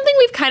 This is something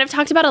we've kind of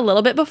talked about a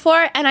little bit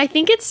before. And I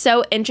think it's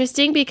so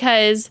interesting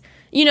because,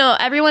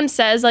 everyone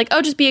says like,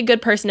 oh, just be a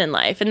good person in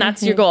life. And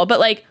that's your goal. But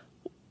like,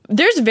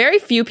 there's very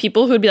few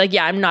people who would be like,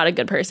 yeah, I'm not a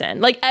good person.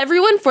 Like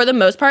everyone for the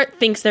most part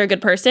thinks they're a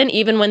good person,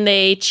 even when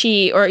they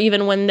cheat or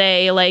even when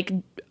they like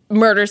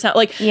murder someone.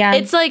 Like,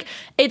 it's like,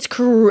 it's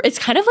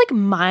kind of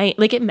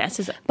like it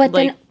messes up. But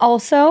then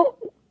also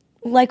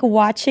like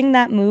watching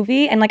that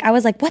movie and like, I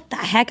was like, what the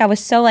heck? I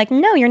was so like,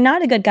 no, you're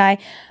not a good guy.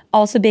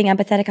 Also being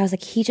empathetic, I was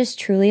like, he just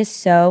truly is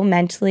so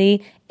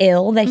mentally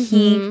ill that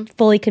he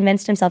fully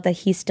convinced himself that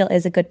he still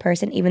is a good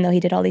person, even though he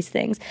did all these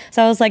things.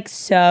 So I was like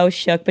so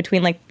shook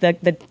between like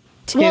the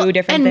two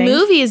different things. And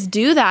movies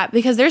do that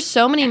because there's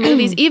so many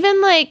movies, even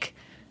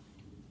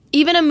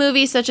a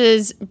movie such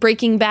as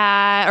Breaking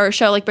Bad or a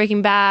show like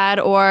Breaking Bad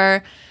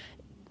or,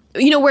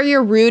 where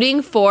you're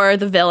rooting for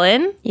the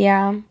villain.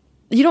 Yeah.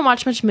 You don't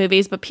watch much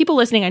movies, but people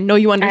listening, I know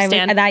you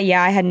understand. I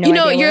had no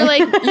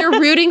idea. You're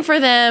rooting for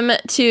them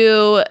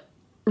to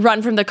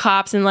run from the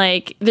cops and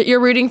like, you're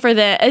rooting for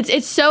them.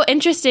 It's so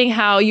interesting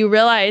how you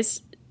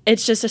realize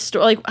it's just a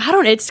story. Like,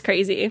 it's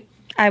crazy.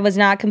 I was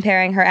not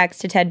comparing her ex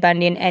to Ted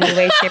Bundy in any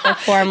way, shape, or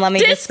form. Let me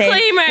just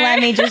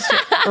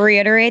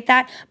reiterate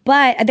that.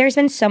 But there's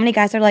been so many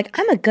guys that are like,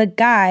 I'm a good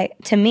guy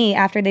to me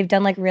after they've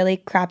done like really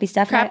crappy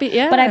stuff.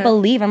 But I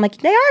believe, I'm like,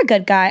 they are a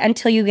good guy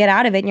until you get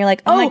out of it and you're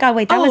like, oh my God,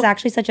 wait, that was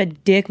actually such a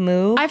dick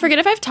move. I forget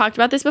if I've talked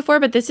about this before,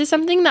 but this is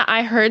something that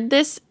I heard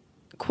this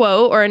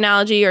quote or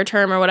analogy or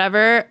term or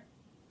whatever,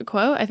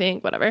 I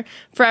think, whatever,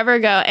 forever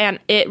ago. And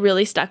it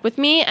really stuck with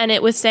me. And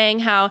it was saying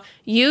how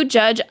you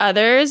judge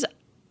others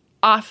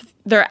off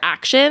their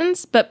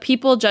actions, but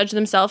people judge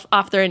themselves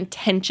off their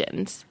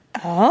intentions.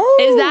 Oh.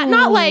 Is that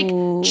not like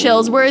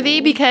chills worthy?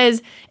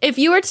 Because if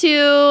you were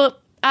to,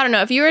 I don't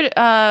know, if you were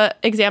to,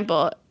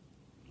 example.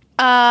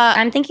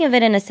 I'm thinking of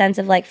it in a sense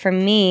of like, for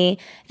me,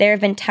 there have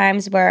been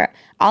times where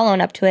I'll own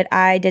up to it.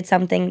 I did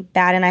something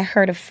bad and I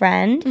hurt a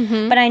friend,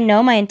 but I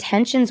know my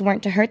intentions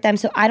weren't to hurt them.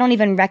 So I don't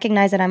even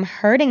recognize that I'm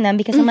hurting them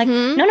because I'm like,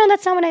 no,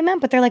 that's not what I meant.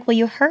 But they're like, well,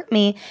 you hurt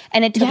me.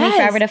 And it took me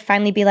forever to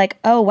finally be like,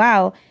 oh,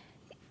 wow.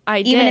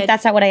 Even if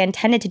that's not what I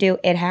intended to do,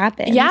 it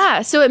happened.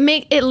 Yeah, so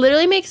it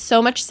literally makes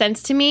so much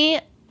sense to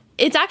me.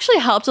 It's actually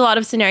helped a lot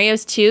of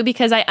scenarios too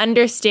because I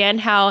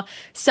understand how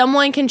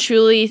someone can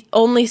truly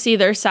only see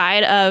their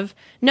side of,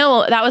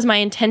 no, that was my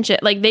intention.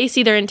 Like they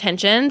see their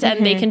intentions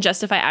and they can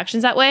justify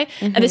actions that way.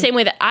 And the same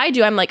way that I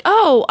do, I'm like,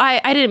 oh,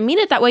 I didn't mean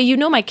it that way. You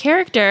know my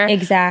character.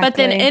 Exactly. But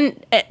then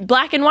in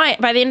black and white,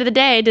 by the end of the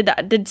day,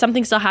 did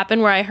something still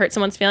happen where I hurt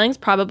someone's feelings?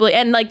 Probably.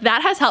 And like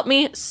that has helped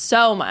me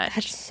so much.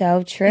 That's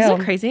so true.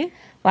 Isn't it crazy?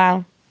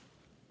 Wow.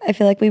 I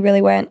feel like we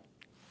really went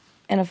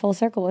in a full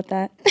circle with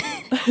that.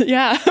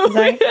 Yeah.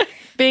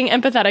 Being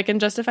empathetic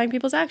and justifying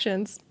people's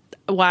actions.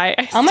 Why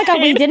I Oh my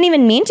God, we didn't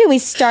even mean to. We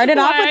started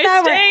off with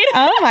that.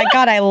 Oh my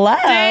God, I love.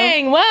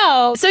 Dang,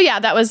 well. So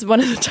yeah, that was one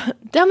of the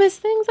dumbest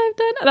things I've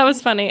done. That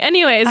was funny.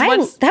 Anyways.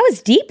 That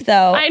was deep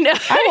though. I know.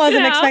 I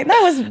wasn't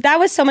expecting. That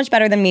was so much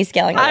better than me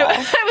scaling the wall.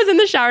 I was in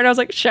the shower and I was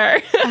like, sure.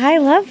 I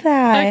love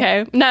that.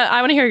 Okay. Now I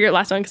want to hear your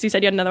last one because you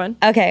said you had another one.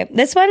 Okay.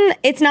 This one,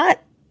 it's not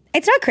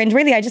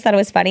cringeworthy. I just thought it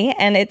was funny,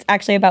 and it's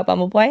actually about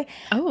Bumble Boy.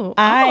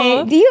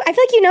 I feel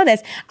like you know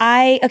this.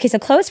 So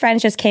Close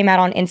Friends just came out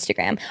on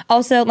Instagram.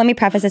 Also, let me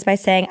preface this by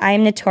saying I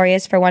am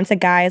notorious for once a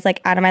guy is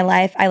like out of my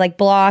life, I like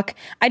block.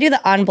 I do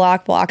the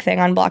unblock block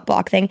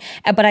thing,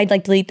 but I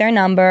like delete their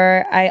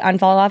number. I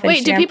unfollow off Instagram.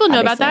 Wait, do people know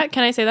about that?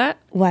 Can I say that?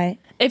 What?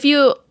 If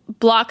you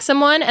block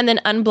someone and then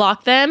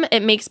unblock them,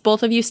 it makes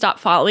both of you stop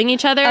following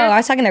each other. Oh, I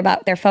was talking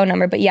about their phone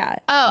number, but yeah.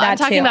 Oh, I'm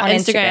talking about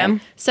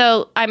Instagram.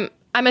 So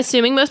I'm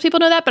assuming most people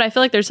know that, but I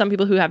feel like there's some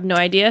people who have no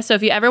idea. So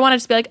if you ever want to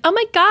just be like, oh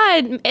my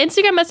God,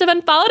 Instagram must have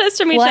unfollowed us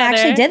from each other. Well, I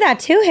actually did that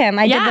to him.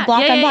 I did the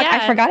block unblock.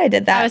 I forgot I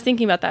did that. I was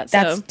thinking about that.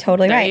 That's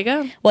totally right. There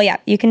you go. Well, yeah,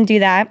 you can do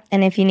that.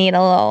 And if you need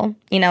a little,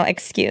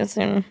 excuse,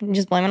 and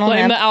just blame it on him.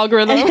 Blame the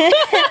algorithm. Oh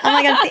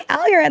my God, it's the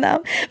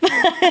algorithm.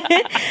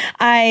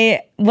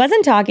 I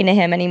wasn't talking to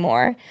him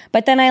anymore.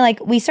 But then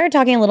we started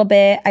talking a little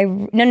bit.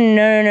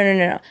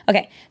 No.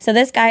 Okay, so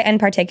this guy in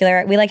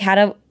particular, we had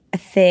a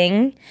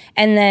thing,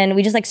 and then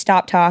we just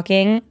stopped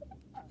talking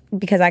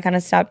because I kind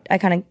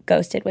of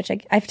ghosted, which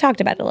I've talked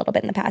about it a little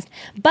bit in the past.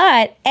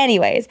 But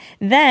anyways,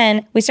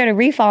 then we started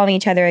refollowing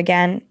each other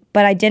again,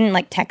 but I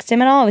didn't text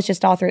him at all. It was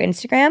just all through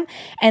Instagram.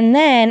 And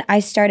then I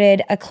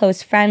started a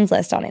close friends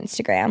list on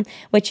Instagram,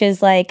 which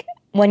is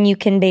when you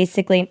can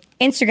basically,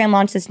 Instagram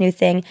launched this new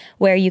thing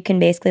where you can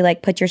basically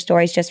put your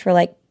stories just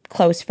for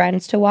close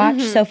friends to watch.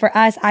 Mm-hmm. So for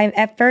us,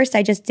 at first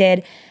I just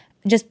did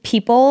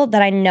people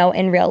that I know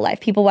in real life,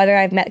 people whether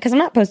I've met, because I'm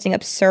not posting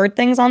absurd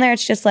things on there.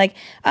 It's just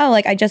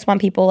I just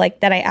want people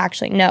that I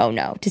actually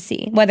know to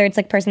see, whether it's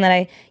person that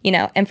I,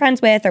 am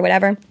friends with or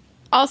whatever.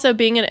 Also,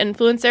 being an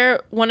influencer,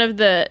 one of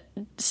the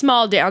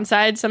small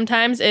downsides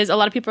sometimes is a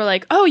lot of people are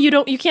like, oh,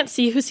 you can't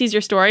see who sees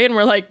your story. And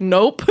we're like,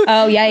 nope.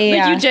 Oh,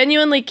 yeah. You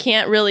genuinely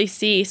can't really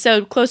see.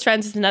 So close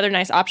friends is another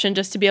nice option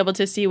just to be able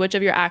to see which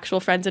of your actual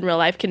friends in real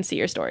life can see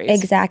your stories.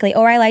 Exactly.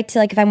 Or I like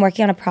to, if I'm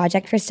working on a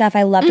project for stuff,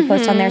 I love to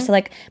post on there.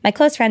 So, my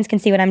close friends can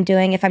see what I'm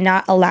doing if I'm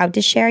not allowed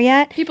to share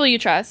yet. People you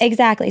trust.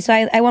 Exactly. So,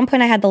 at one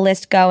point, I had the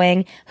list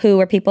going who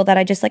were people that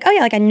I just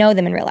I know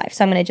them in real life.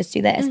 So, I'm going to just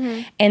do this.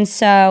 Mm-hmm. And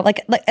so,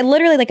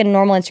 literally a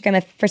normal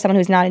Instagram for someone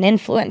who's not an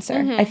influencer.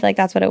 Mm-hmm. I feel like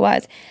that's what it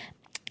was.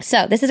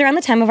 So this is around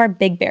the time of our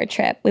Big Bear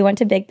trip. We went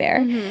to Big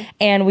Bear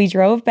and we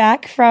drove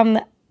back from,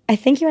 I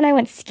think you and I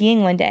went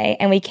skiing one day,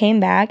 and we came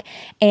back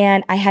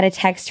and I had a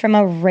text from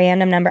a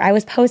random number. I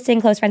was posting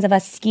close friends of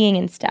us skiing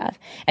and stuff,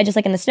 and just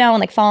in the snow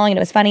and falling, and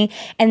it was funny.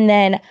 And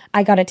then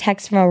I got a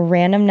text from a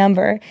random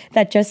number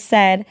that just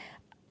said,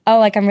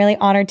 oh, I'm really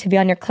honored to be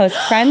on your close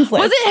friends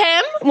list. Was it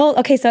him? Well,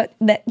 okay, so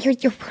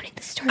you're ruining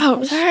the story.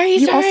 Oh, sorry.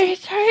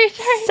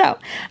 So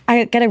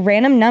I got a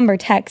random number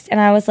text,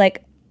 and I was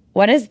like,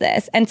 what is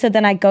this? And so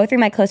then I go through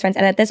my close friends,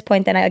 and at this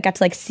point, then I got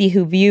to see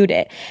who viewed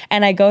it.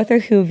 And I go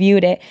through who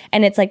viewed it,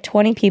 and it's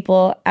 20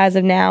 people as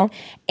of now.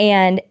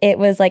 And it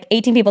was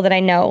 18 people that I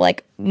know,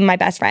 my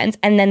best friends.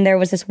 And then there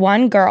was this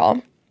one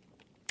girl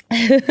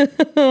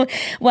who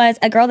was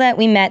a girl that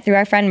we met through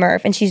our friend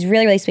Murph, and she's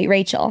really, really sweet,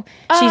 Rachel.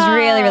 She's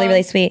really, really,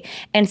 really sweet.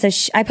 And so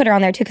I put her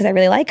on there too because I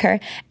really like her.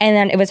 And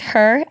then it was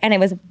her and it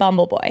was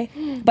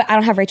Bumbleboy. But I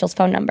don't have Rachel's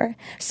phone number.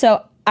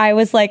 So I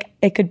was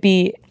it could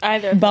be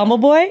either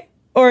Bumbleboy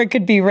or it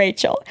could be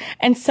Rachel.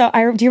 And so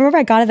do you remember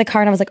I got out of the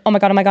car and I was like, oh my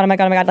God. I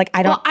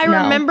don't know. I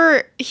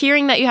remember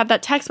hearing that you had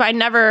that text, but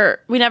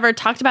we never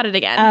talked about it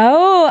again.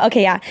 Oh,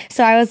 okay, yeah.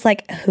 So I was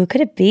like, who could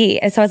it be?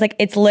 And so I was like,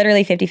 it's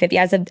literally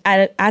 50-50.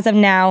 As of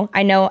now,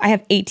 I know I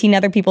have 18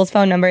 other people's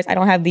phone numbers. I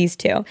don't have these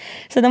two.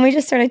 So then we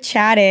just started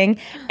chatting,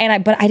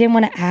 but I didn't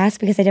want to ask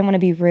because I didn't want to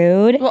be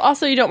rude. Well,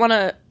 also you don't want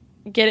to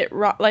get it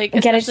wrong,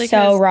 get it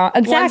so wrong.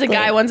 Exactly. One's a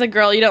guy, one's a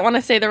girl. You don't want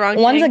to say the wrong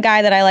thing. One's a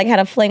guy that I had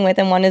a fling with,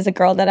 and one is a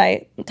girl that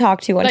I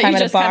talked to one time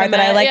at a bar that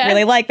I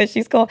really like, that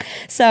she's cool.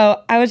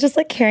 So I was just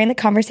carrying the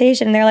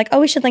conversation, and they're like, oh,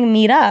 we should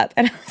meet up.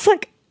 And I was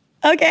like,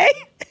 okay.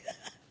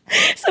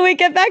 So we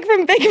get back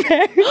from Big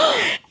Bear,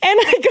 and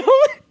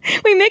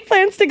we make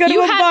plans to go to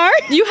a bar.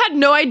 You had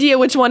no idea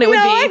which one it would be.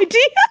 No idea.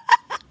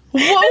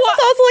 This was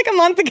also a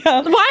month ago. Why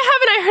haven't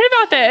I heard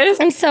about this?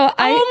 And so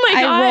I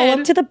roll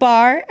up to the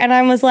bar, and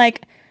I was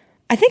like,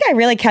 I think I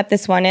really kept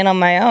this one in on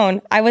my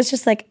own. I was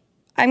just like,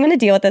 I'm going to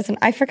deal with this. And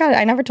I forgot it.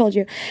 I never told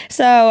you.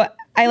 So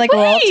I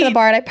roll up to the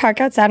bar, and I park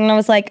outside, and I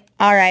was like,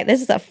 all right,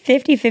 this is a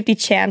 50-50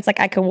 chance.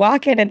 I could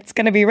walk in and it's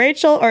going to be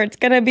Rachel or it's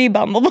going to be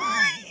Bumbleboy.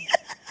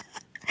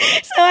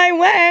 So I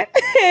went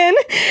in,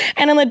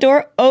 and then the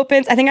door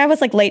opens. I think I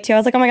was late too. I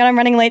was like, oh my God, I'm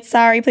running late.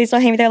 Sorry, please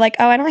don't hate me. They're like,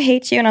 oh, I don't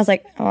hate you. And I was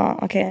like, oh,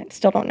 okay, I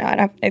still don't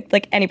know.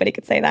 Anybody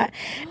could say that.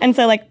 And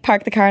so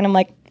park the car, and I'm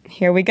like,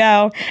 here we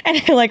go.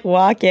 And I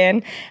walk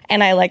in,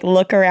 and I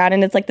look around,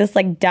 and it's this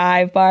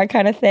dive bar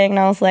kind of thing. And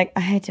I was like,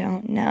 I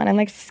don't know. And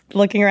I'm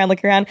looking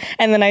around.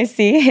 And then I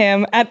see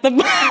him at the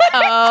bar.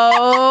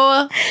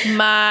 Oh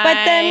my.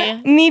 But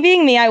then me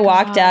being me, I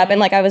walked up,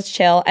 and I was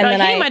chill. And then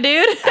hey, my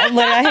dude.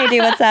 Hey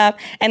dude, what's up?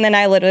 And then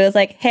I literally was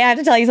like, hey, I have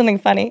to tell you something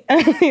funny.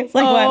 He's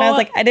like, what? And I was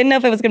like, I didn't know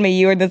if it was going to be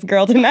you or this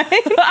girl tonight.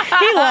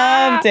 He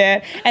loved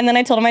it. And then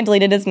I told him I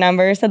deleted his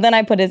number. So then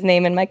I put his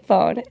name in my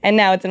phone, and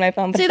now it's in my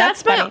phone. But see,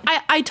 that's funny.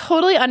 I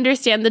totally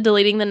understand the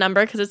deleting the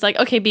number because it's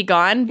okay, be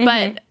gone. Mm-hmm.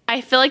 But I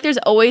feel like there's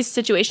always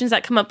situations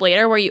that come up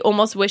later where you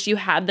almost wish you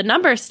had the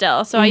number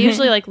still. So I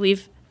usually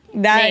leave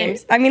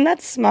names. I mean,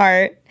 that's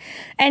smart.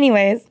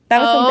 Anyways, that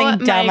was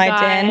something dumb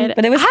I did,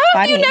 but it was funny. How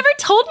have you never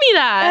told me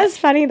that? That was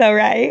funny though,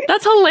 right?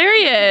 That's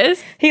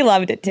hilarious. He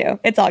loved it too.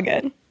 It's all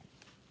good.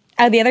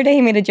 The other day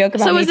he made a joke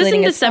about me. So was this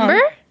in December?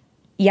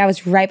 Yeah, it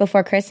was right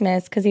before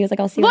Christmas because he was like,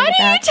 I'll see you. Why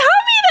didn't you tell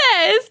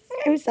me this?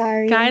 I'm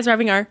sorry. Guys, we're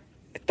having our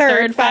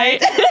third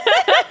fight.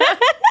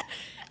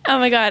 Oh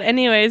my God.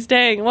 Anyways,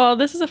 dang. Well,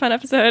 this was a fun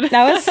episode.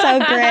 That was so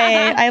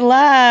great. I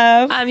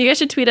love. You guys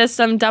should tweet us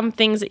some dumb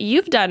things that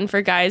you've done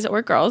for guys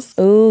or girls.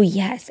 Oh,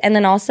 yes. And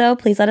then also,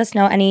 please let us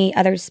know any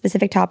other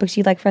specific topics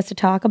you'd like for us to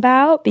talk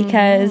about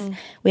because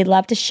we'd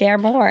love to share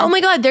more. Oh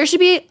my God. There should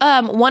be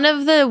one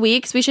of the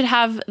weeks we should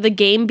have the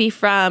game be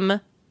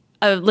from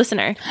a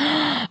listener.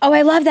 Oh,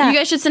 I love that. You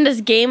guys should send us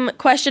game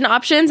question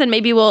options and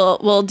maybe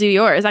we'll do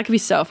yours. That could be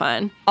so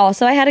fun.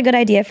 Also, I had a good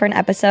idea for an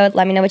episode.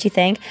 Let me know what you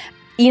think.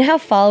 You know how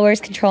followers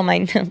control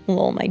my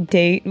my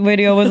date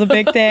video was a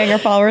big thing, or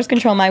followers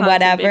control my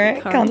whatever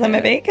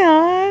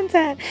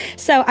content.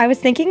 So I was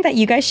thinking that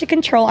you guys should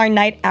control our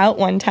night out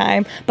one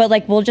time, but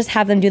like we'll just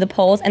have them do the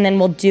polls and then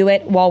we'll do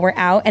it while we're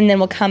out, and then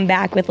we'll come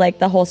back with like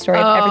the whole story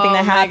of everything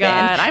that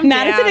happened. God,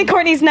 Madison and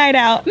Courtney's night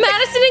out.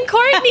 Madison and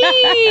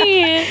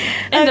Courtney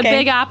in the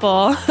Big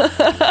Apple.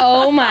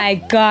 Oh my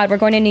God, we're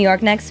going to New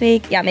York next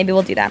week. Yeah, maybe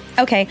we'll do that.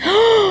 Okay.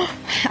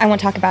 I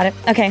won't talk about it.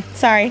 Okay,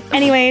 sorry.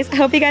 Anyways, I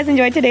hope you guys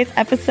enjoyed today's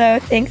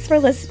episode. Thanks for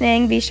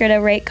listening. Be sure to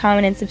rate,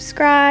 comment, and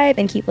subscribe,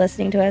 and keep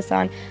listening to us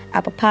on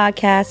Apple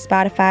Podcasts,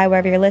 Spotify,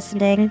 wherever you're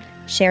listening.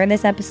 Share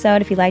this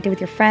episode if you liked it with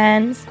your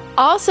friends.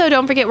 Also,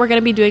 don't forget we're going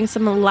to be doing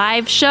some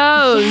live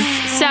shows.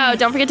 Yes. So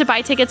don't forget to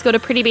buy tickets. Go to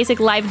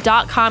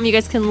prettybasiclive.com. You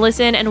guys can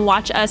listen and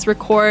watch us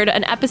record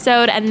an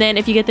episode. And then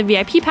if you get the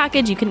VIP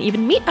package, you can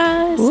even meet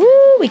us.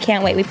 Ooh, we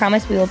can't wait. We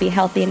promise we will be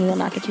healthy and we will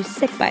not get you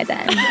sick by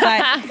then.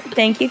 But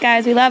thank you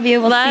guys. We love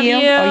you. We'll see you,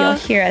 or you'll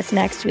hear us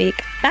next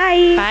week.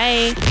 Bye.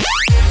 Bye.